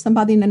I meet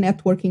somebody in a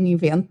networking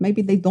event,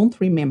 maybe they don't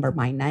remember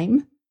my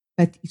name,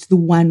 but it's the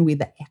one with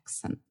the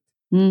accent.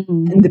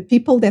 And the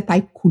people that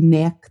I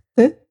connect,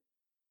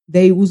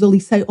 they usually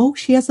say, oh,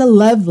 she has a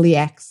lovely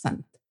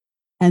accent.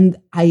 And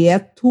I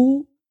had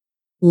to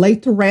lay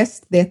to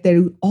rest that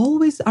there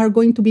always are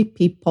going to be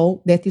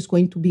people that is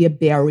going to be a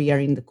barrier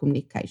in the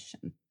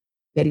communication.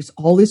 There is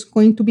always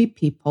going to be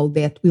people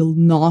that will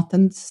not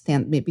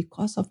understand me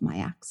because of my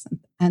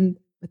accent.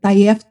 But I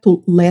have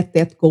to let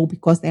that go,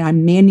 because there are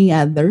many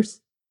others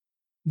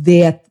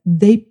that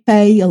they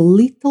pay a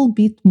little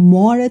bit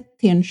more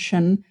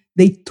attention.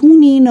 They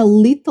tune in a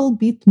little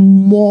bit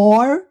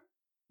more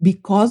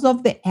because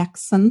of the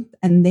accent,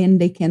 and then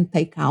they can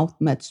take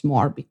out much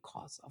more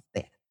because of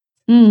that.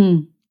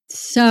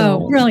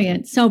 So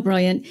brilliant. So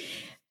brilliant.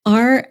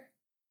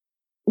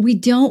 We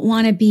don't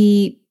want to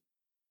be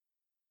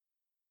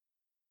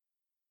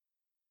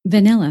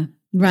vanilla,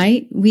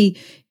 right? We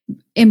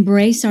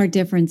embrace our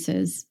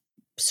differences.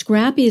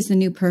 Scrappy is the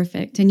new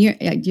perfect, and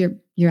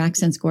your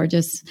accent's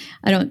gorgeous.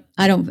 I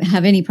don't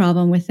have any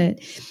problem with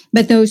it.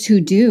 But those who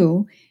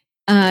do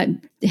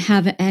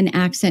have an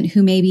accent,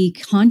 who may be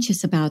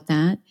conscious about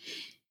that,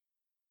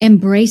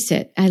 embrace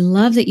it. I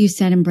love that you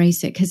said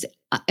embrace it, because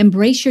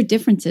embrace your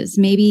differences.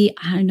 Maybe,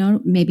 I don't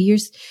know, maybe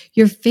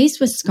your face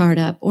was scarred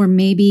up, or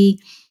maybe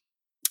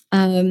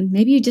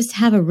you just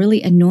have a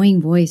really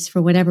annoying voice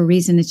for whatever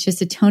reason. It's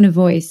just a tone of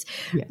voice,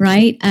 yes.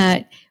 Right?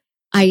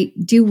 I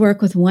do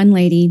work with one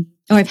lady,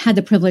 or I've had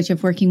the privilege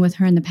of working with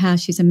her in the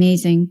past. She's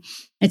amazing.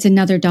 It's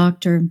another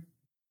doctor,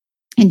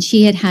 and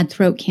she had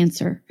throat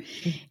cancer,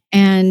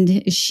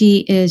 and she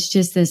is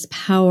just this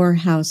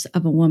powerhouse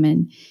of a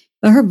woman,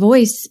 but her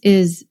voice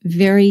is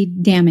very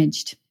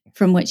damaged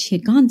from what she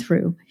had gone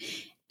through.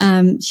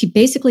 She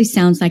basically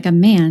sounds like a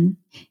man,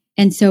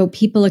 and so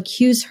people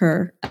accuse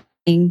her of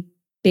being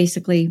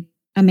basically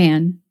a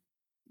man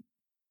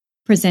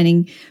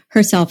presenting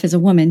herself as a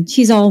woman.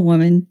 She's all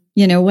woman,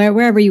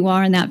 wherever you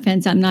are in that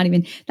fence.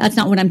 That's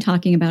not what I'm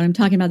talking about. I'm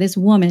talking about this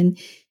woman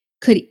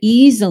could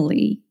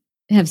easily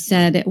have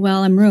said,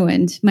 well, I'm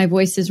ruined. My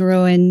voice is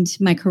ruined.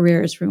 My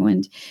career is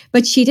ruined,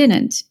 but she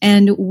didn't.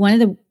 And one of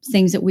the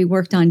things that we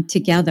worked on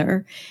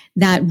together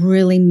that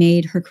really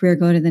made her career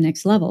go to the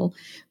next level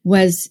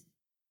was,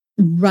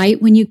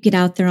 right when you get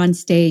out there on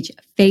stage,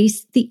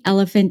 face the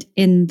elephant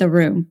in the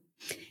room.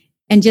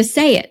 And just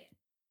say it.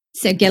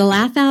 So get a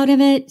laugh out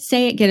of it,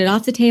 say it, get it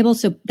off the table.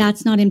 So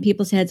that's not in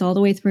people's heads all the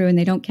way through, and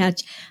they don't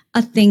catch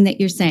a thing that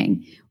you're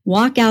saying.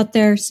 Walk out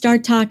there,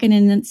 start talking,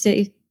 and then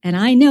say, and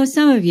I know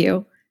some of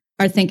you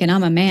are thinking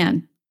I'm a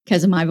man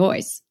because of my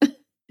voice.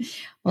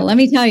 Well, let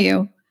me tell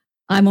you,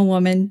 I'm a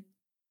woman.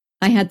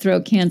 I had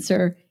throat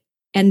cancer,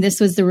 and this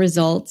was the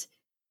result.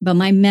 But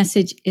my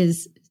message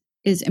is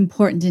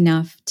important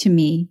enough to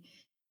me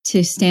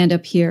to stand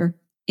up here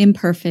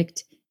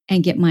imperfect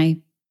and get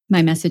my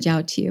message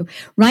out to you,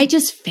 right?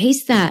 Just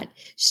face that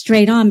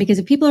straight on, because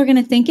if people are going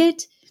to think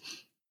it,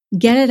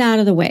 get it out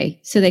of the way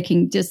so they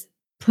can just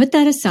put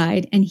that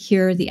aside and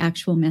hear the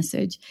actual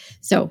message.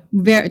 So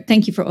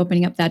thank you for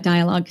opening up that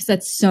dialogue, because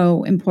that's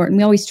so important.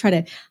 We always try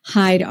to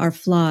hide our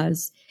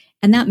flaws,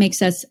 and that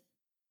makes us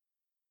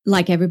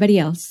like everybody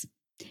else.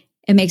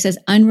 It makes us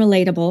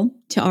unrelatable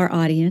to our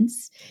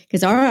audience,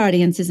 because our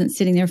audience isn't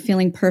sitting there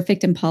feeling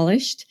perfect and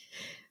polished,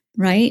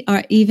 right?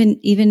 Or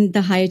even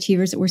the high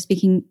achievers that we're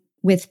speaking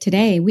with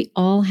today, we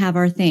all have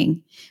our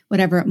thing,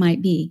 whatever it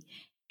might be.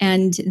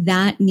 And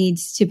that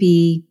needs to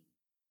be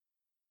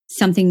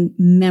something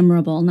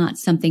memorable, not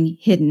something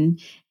hidden.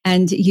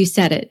 And you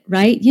said it,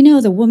 right? You know,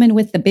 the woman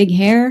with the big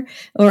hair,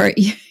 or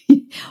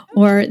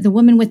or the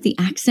woman with the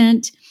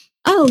accent.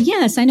 Oh,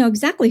 yes, I know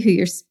exactly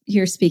who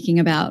you're speaking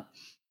about.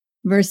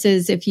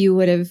 Versus if you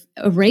would have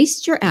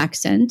erased your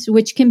accent,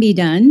 which can be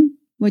done,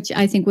 which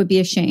I think would be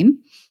a shame.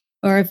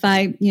 Or if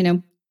I,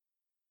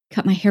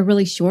 cut my hair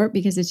really short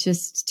because it's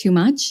just too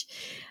much.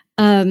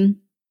 I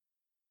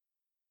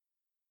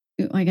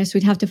guess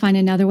we'd have to find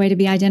another way to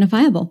be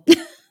identifiable.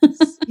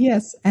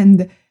 Yes.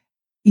 And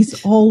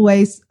it's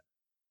always,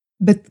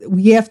 but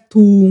we have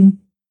to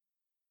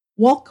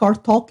walk our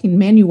talk in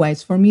many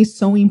ways. For me, it's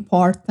so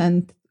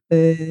important,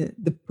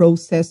 the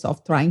process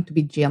of trying to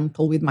be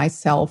gentle with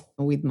myself,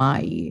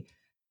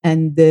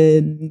 and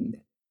the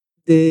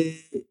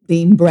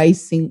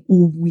embracing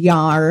who we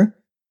are.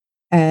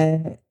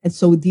 And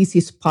so this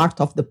is part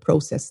of the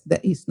process.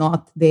 That is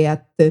not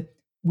that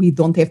we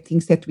don't have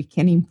things that we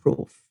can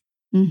improve,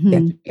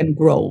 that we can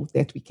grow,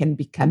 that we can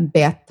become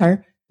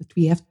better, but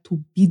we have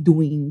to be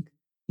doing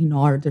in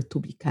order to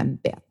become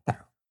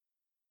better.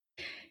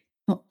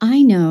 Well,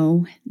 I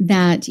know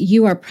that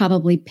you are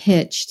probably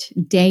pitched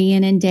day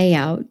in and day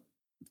out,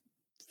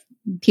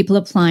 people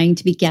applying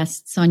to be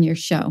guests on your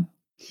show.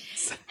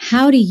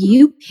 How do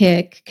you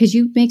pick, because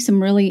you make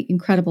some really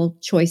incredible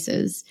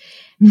choices,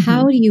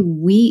 how do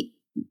you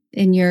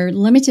in your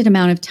limited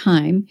amount of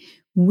time,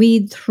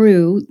 weed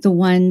through the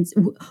ones,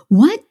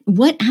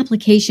 what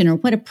application or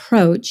what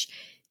approach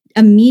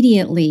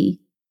immediately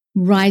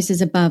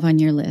rises above on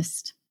your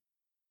list?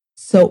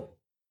 So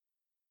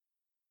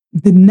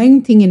the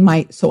main thing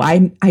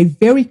I'm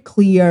very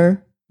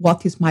clear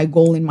what is my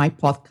goal in my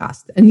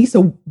podcast. And it's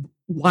a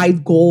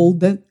wide goal,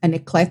 an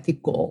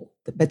eclectic goal.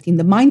 But in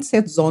the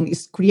mindset zone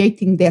is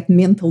creating that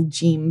mental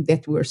gym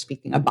that we were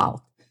speaking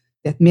about,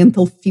 that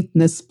mental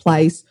fitness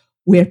place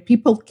where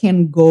people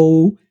can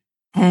go,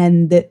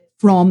 and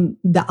from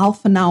the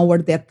half an hour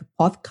that the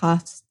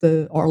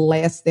podcast or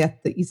less that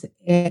is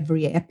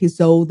every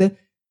episode,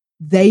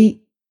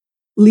 they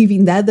live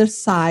in the other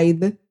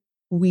side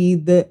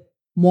with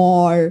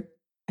more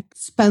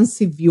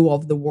expansive view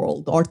of the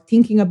world, or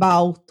thinking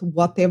about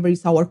whatever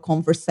is our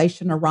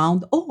conversation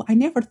around. Oh, I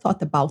never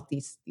thought about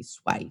this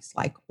way. It's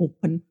like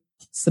open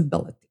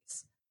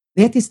possibilities.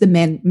 That is the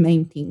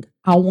main thing.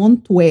 I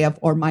want to have,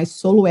 or my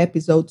solo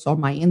episodes or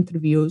my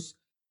interviews,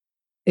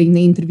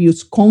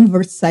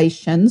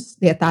 conversations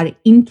that are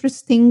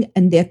interesting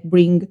and that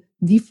bring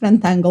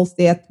different angles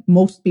that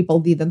most people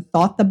didn't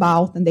thought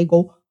about, and they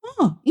go,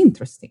 oh,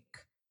 interesting.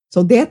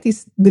 So that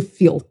is the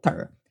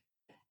filter.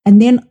 And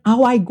then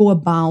how I go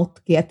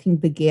about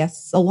getting the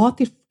guests, a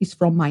lot is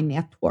from my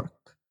network.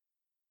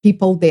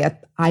 People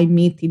that I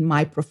meet in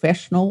my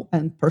professional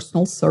and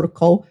personal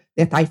circle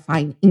that I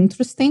find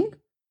interesting.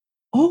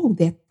 Oh,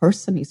 that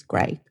person is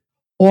great.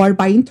 Or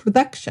by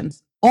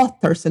introductions,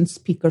 authors and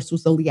speakers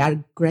usually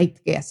are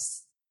great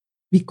guests,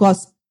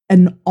 because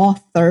an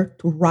author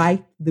to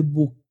write the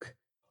book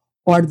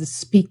or the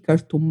speaker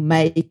to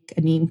make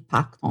an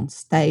impact on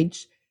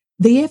stage,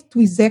 they have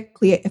to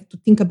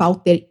think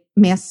about their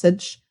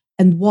message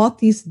and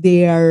what is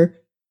their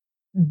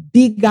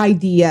big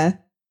idea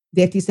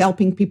that is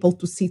helping people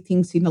to see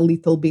things in a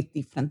little bit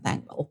different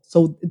angle.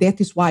 So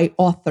that is why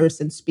authors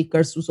and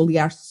speakers usually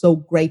are so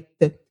great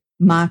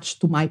match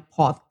to my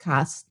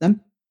podcast.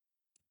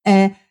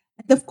 And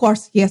of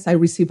course, yes, I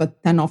receive a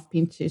ton of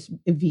pitches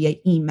via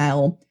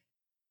email.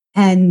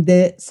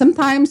 And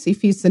sometimes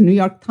if it's a New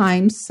York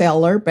Times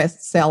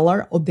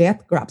bestseller,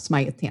 that grabs my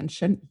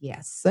attention,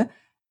 yes.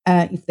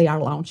 If they are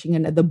launching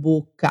another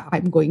book,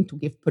 I'm going to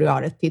give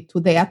priority to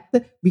that,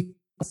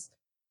 because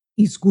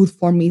it's good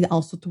for me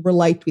also to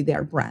relate with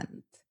their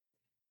brand.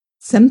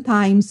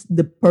 Sometimes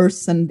the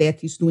person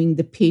that is doing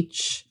the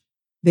pitch,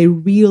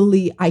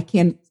 I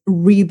can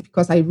read,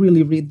 because I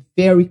really read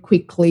very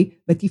quickly,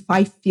 but if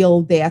I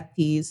feel that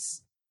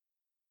it's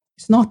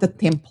not a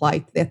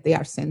template that they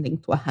are sending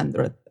to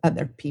 100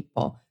 other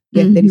people,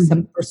 that there is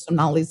some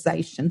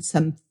personalization,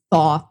 some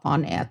thought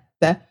on it,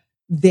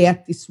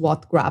 that is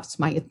what grabs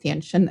my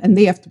attention. And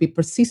they have to be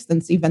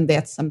persistent, even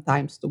that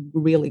sometimes, to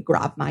really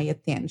grab my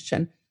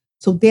attention.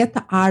 So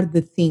that are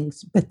the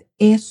things, but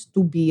has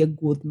to be a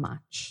good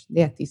match.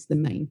 That is the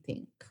main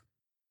thing.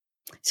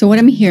 So what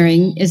I'm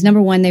hearing is,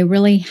 number one, they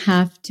really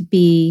have to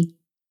be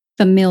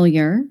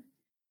familiar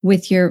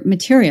with your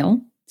material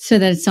so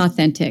that it's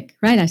authentic,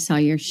 right? I saw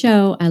your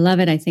show. I love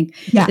it. I think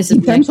this is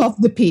in terms of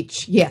the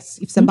pitch. Yes.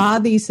 If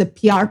somebody is a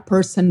PR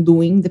person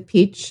doing the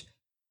pitch,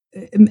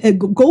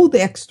 go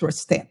the extra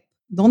step.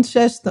 Don't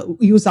just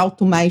use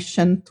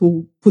automation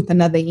to put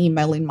another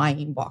email in my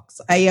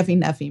inbox. I have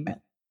enough emails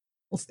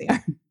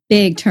there.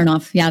 Big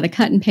turnoff. Yeah, the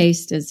cut and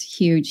paste is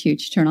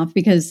huge turnoff,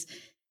 because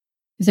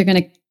if they're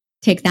going to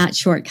take that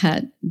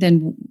shortcut,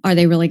 then are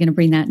they really going to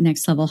bring that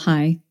next level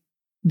high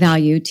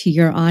value to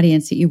your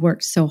audience that you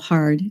worked so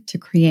hard to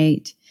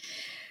create?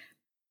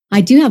 I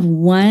do have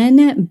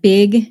one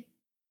big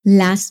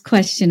last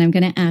question I'm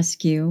going to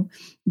ask you,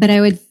 but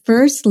I would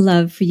first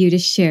love for you to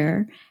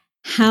share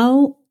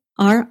how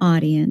our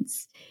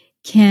audience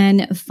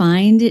can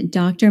find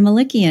Dr.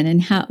 Melikian,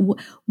 and how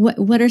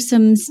what are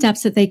some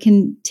steps that they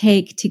can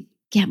take to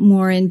get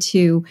more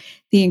into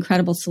the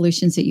incredible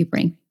solutions that you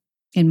bring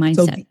in mindset.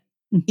 So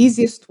the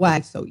easiest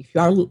way, so if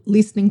you are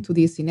listening to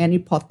this in any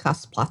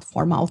podcast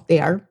platform out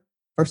there,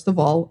 first of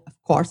all,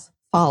 of course,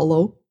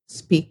 follow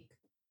Speak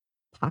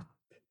Pack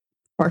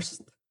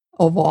first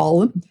of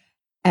all.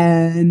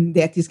 And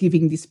that is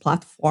giving this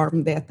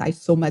platform that I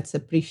so much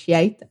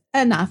appreciate.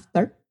 And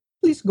after,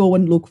 please go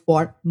and look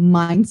for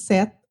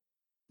Mindset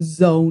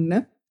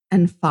Zone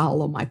and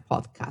follow my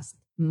podcast,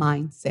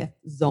 Mindset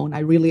Zone. I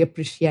really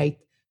appreciate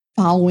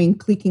following,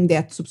 clicking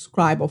that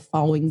subscribe or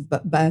following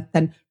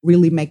button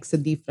really makes a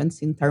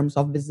difference in terms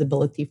of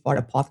visibility for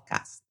a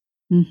podcast.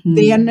 Mm-hmm.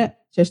 Then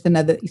just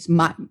another is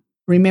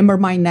remember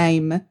my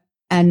name,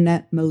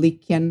 Anna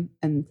Melikian,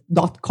 and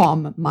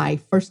 .com, my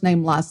first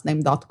name, last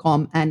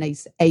name.com. Anna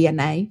is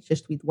ANA,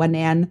 just with one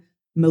N,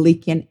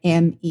 Melikian,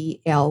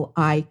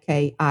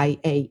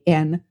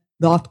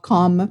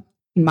 MELIKIAN.com.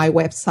 In my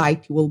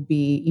website, you will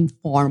be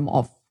informed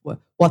of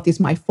what is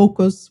my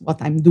focus,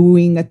 what I'm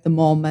doing at the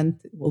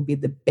moment. It will be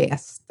the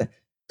best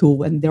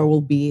tool, and there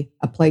will be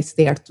a place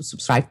there to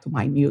subscribe to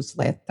my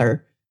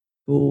newsletter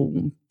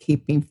to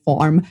keep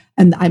informed.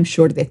 And I'm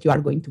sure that you are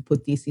going to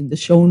put this in the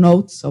show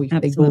notes. So if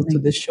Absolutely. They go to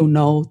the show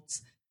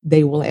notes,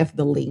 they will have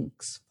the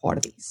links for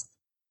this.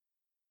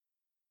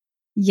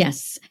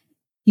 Yes.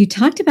 You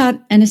talked about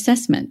an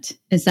assessment.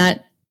 Is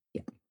that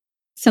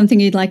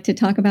something you'd like to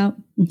talk about?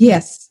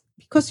 Yes,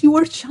 because you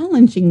were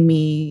challenging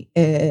me.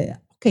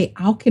 Okay,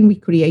 how can we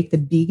create a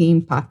big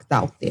impact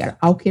out there?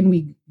 How can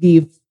we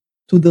give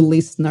to the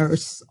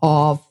listeners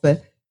of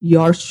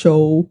your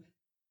show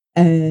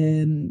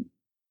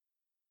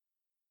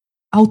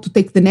how to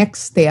take the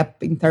next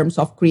step in terms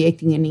of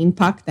creating an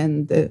impact.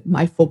 And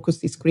my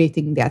focus is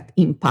creating that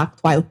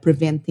impact while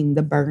preventing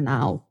the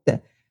burnout.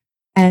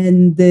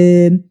 And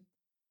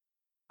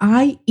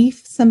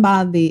if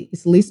somebody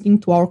is listening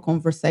to our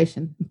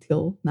conversation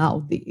until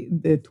now,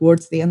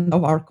 towards the end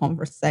of our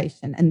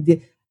conversation,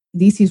 and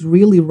this is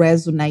really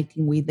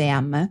resonating with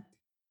them,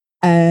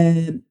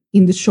 in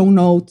the show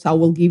notes, I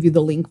will give you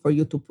the link for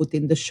you to put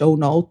in the show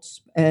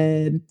notes.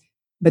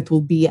 That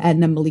will be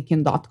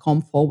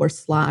annamelikian.com /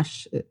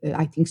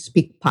 I think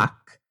SpeakPack.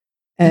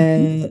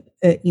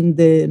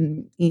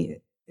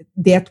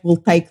 That will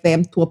take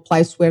them to a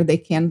place where they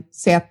can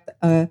set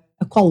a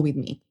call with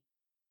me.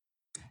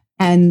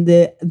 And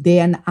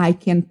then I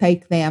can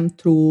take them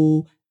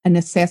through an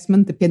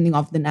assessment, depending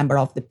on the number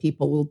of the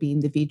people, will be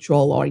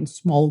individual or in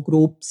small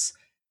groups.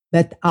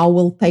 But I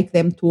will take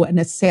them to an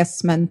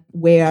assessment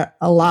where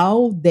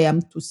allow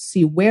them to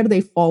see where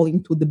they fall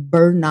into the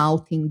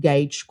burnout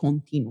engaged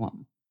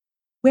continuum.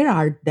 Where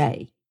are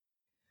they?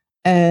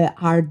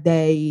 Are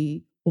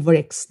they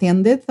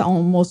overextended,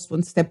 almost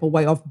one step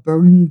away of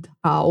burned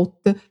out?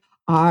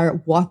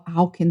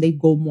 How can they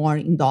go more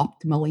in the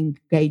optimal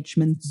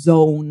engagement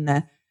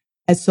zone?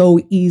 So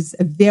is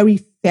a very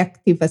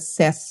effective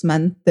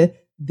assessment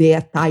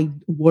that I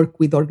work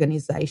with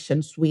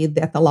organizations with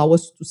that allow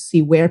us to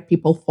see where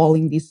people fall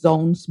in these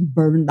zones: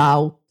 burned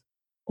out,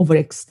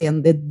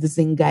 overextended,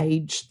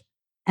 disengaged,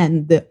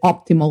 and the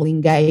optimal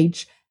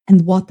engaged.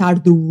 And what are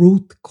the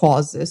root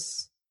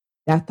causes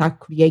that are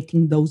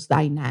creating those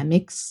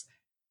dynamics,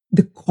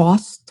 the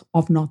cost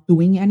of not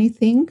doing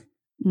anything,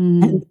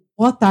 and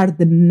what are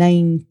the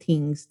main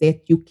things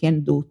that you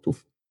can do to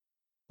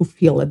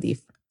feel a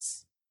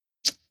difference.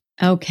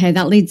 Okay,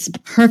 that leads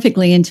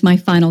perfectly into my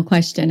final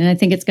question, and I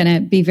think it's going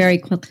to be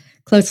very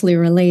closely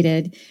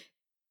related.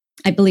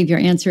 I believe your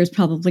answer is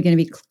probably going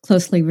to be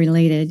closely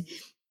related.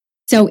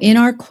 So in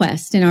our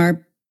quest, in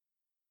our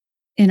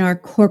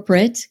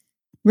corporate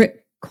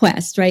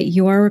quest, right?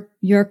 Your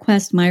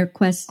quest, my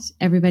quest,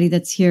 everybody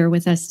that's here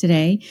with us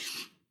today,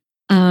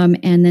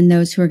 and then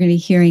those who are going to be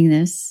hearing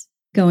this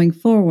going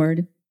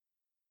forward,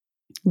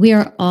 we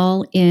are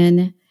all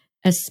in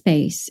a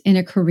space, in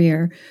a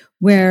career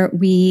where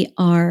we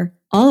are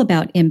all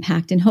about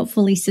impact, and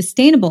hopefully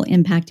sustainable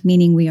impact,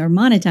 meaning we are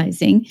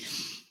monetizing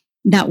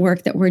that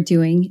work that we're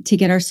doing to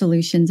get our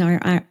solutions,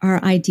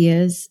 our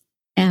ideas,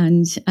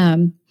 and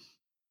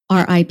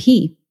our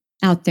IP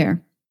out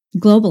there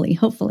globally,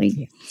 hopefully.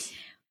 Yes.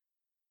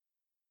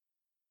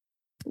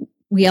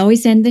 We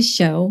always end the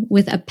show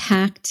with a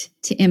pact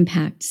to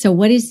impact. So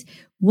what is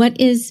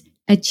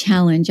a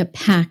challenge, a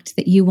pact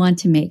that you want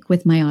to make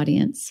with my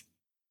audience?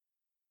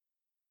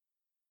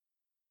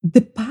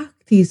 The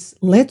pact is,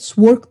 let's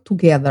work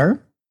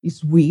together.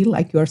 Is we,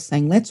 like you're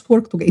saying, let's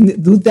work together,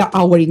 do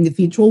our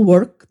individual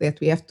work that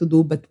we have to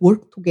do, but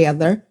work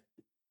together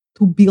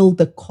to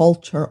build a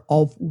culture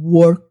of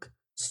work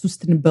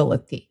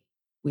sustainability.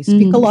 We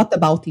speak a lot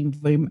about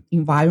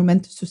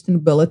environment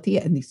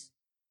sustainability, and it's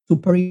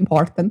super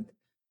important.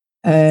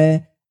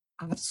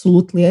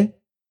 Absolutely.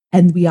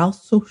 And we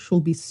also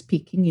should be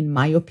speaking, in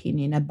my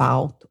opinion,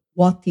 about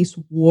what is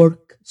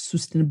work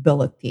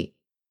sustainability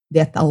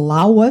that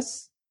allow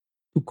us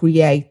to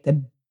create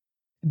a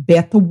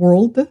better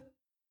world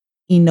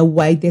in a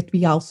way that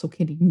we also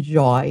can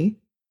enjoy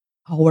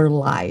our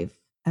life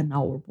and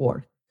our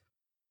work.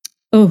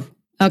 Oh,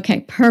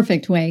 okay.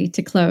 Perfect way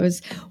to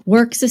close.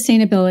 Work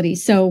sustainability.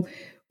 So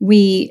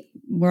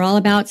we're all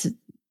about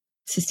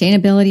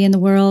sustainability in the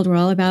world. We're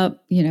all about,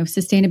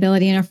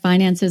 sustainability in our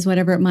finances,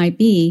 whatever it might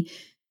be.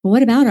 But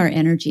what about our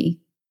energy?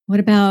 What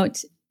about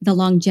the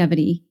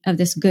longevity of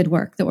this good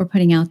work that we're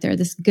putting out there,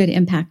 this good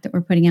impact that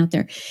we're putting out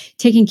there?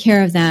 Taking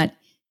care of that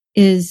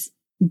is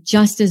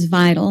just as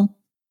vital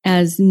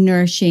as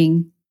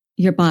nourishing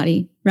your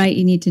body, right?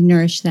 You need to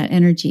nourish that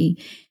energy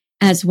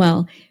as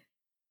well.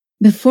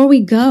 Before we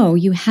go,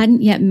 you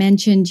hadn't yet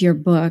mentioned your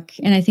book,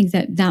 and I think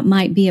that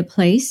might be a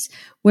place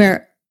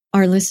where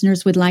our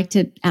listeners would like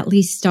to at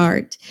least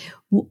start.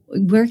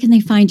 Where can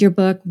they find your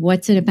book?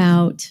 What's it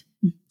about?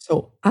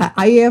 So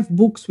I have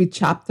books with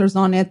chapters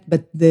on it,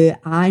 but the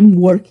I'm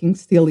working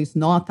still is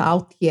not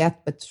out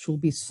yet, but should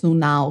be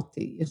soon out.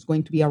 It's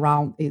going to be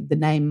around the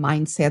name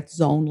Mindset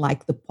Zone,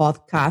 like the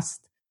podcast.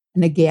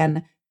 And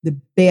again, the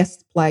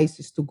best place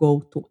is to go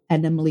to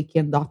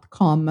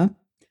annamelikian.com.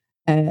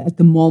 At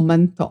the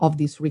moment of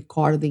this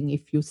recording,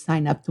 if you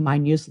sign up to my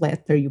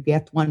newsletter, you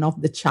get one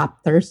of the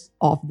chapters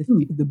of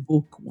the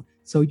book,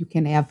 so you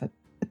can have a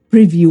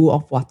preview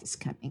of what is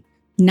coming.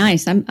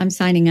 Nice. I'm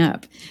signing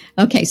up.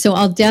 Okay. So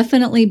I'll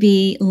definitely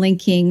be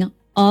linking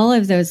all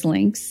of those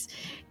links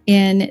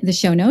in the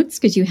show notes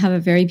because you have a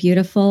very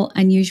beautiful,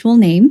 unusual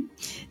name.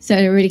 So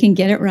everybody can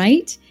get it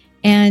right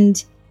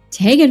and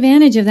take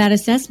advantage of that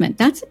assessment.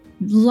 That's a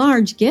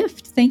large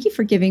gift. Thank you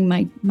for giving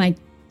my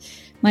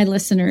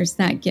listeners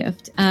that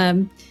gift.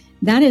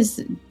 That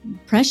is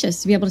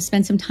precious to be able to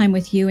spend some time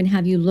with you and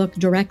have you look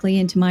directly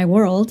into my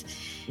world.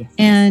 Yes.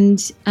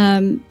 And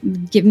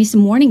give me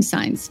some warning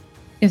signs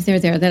if they're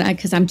there,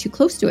 because I'm too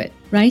close to it,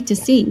 right? To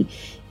see.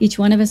 Each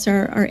one of us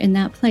are in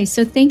that place.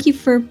 So thank you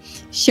for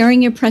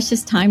sharing your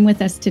precious time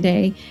with us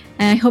today.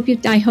 And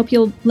I hope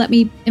you'll let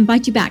me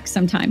invite you back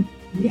sometime.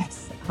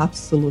 Yes,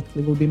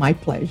 absolutely. It will be my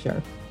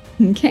pleasure.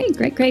 Okay,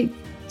 great.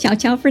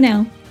 Ciao for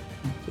now.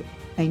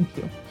 Thank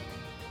you.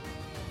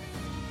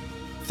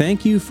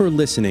 Thank you for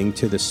listening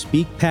to the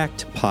Speak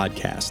Pact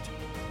podcast.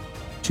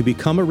 To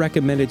become a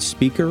recommended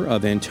speaker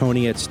of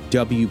Antoniette's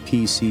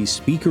WPC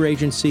speaker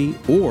agency,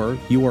 or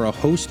you are a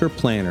host or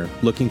planner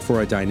looking for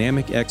a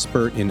dynamic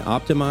expert in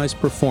optimized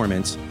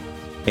performance,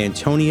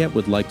 Antoniette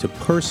would like to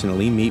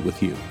personally meet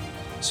with you.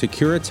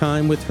 Secure a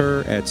time with her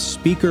at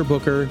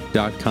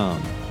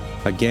speakerbooker.com.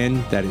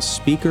 Again, that is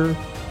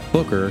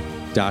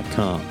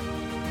speakerbooker.com.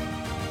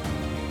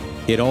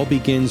 It all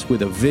begins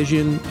with a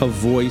vision, a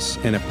voice,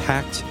 and a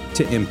pact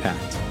to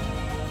impact.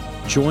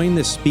 Join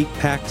the Speak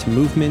Pact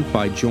movement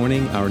by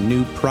joining our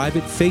new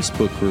private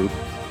Facebook group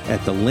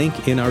at the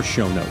link in our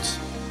show notes.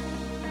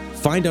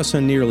 Find us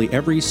on nearly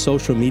every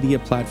social media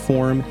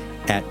platform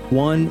at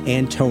One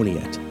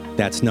Antoniette.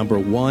 That's number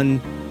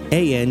 1,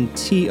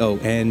 ANTONIETTE,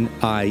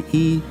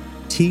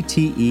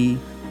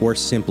 or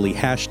simply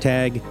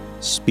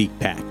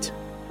 #SpeakPact.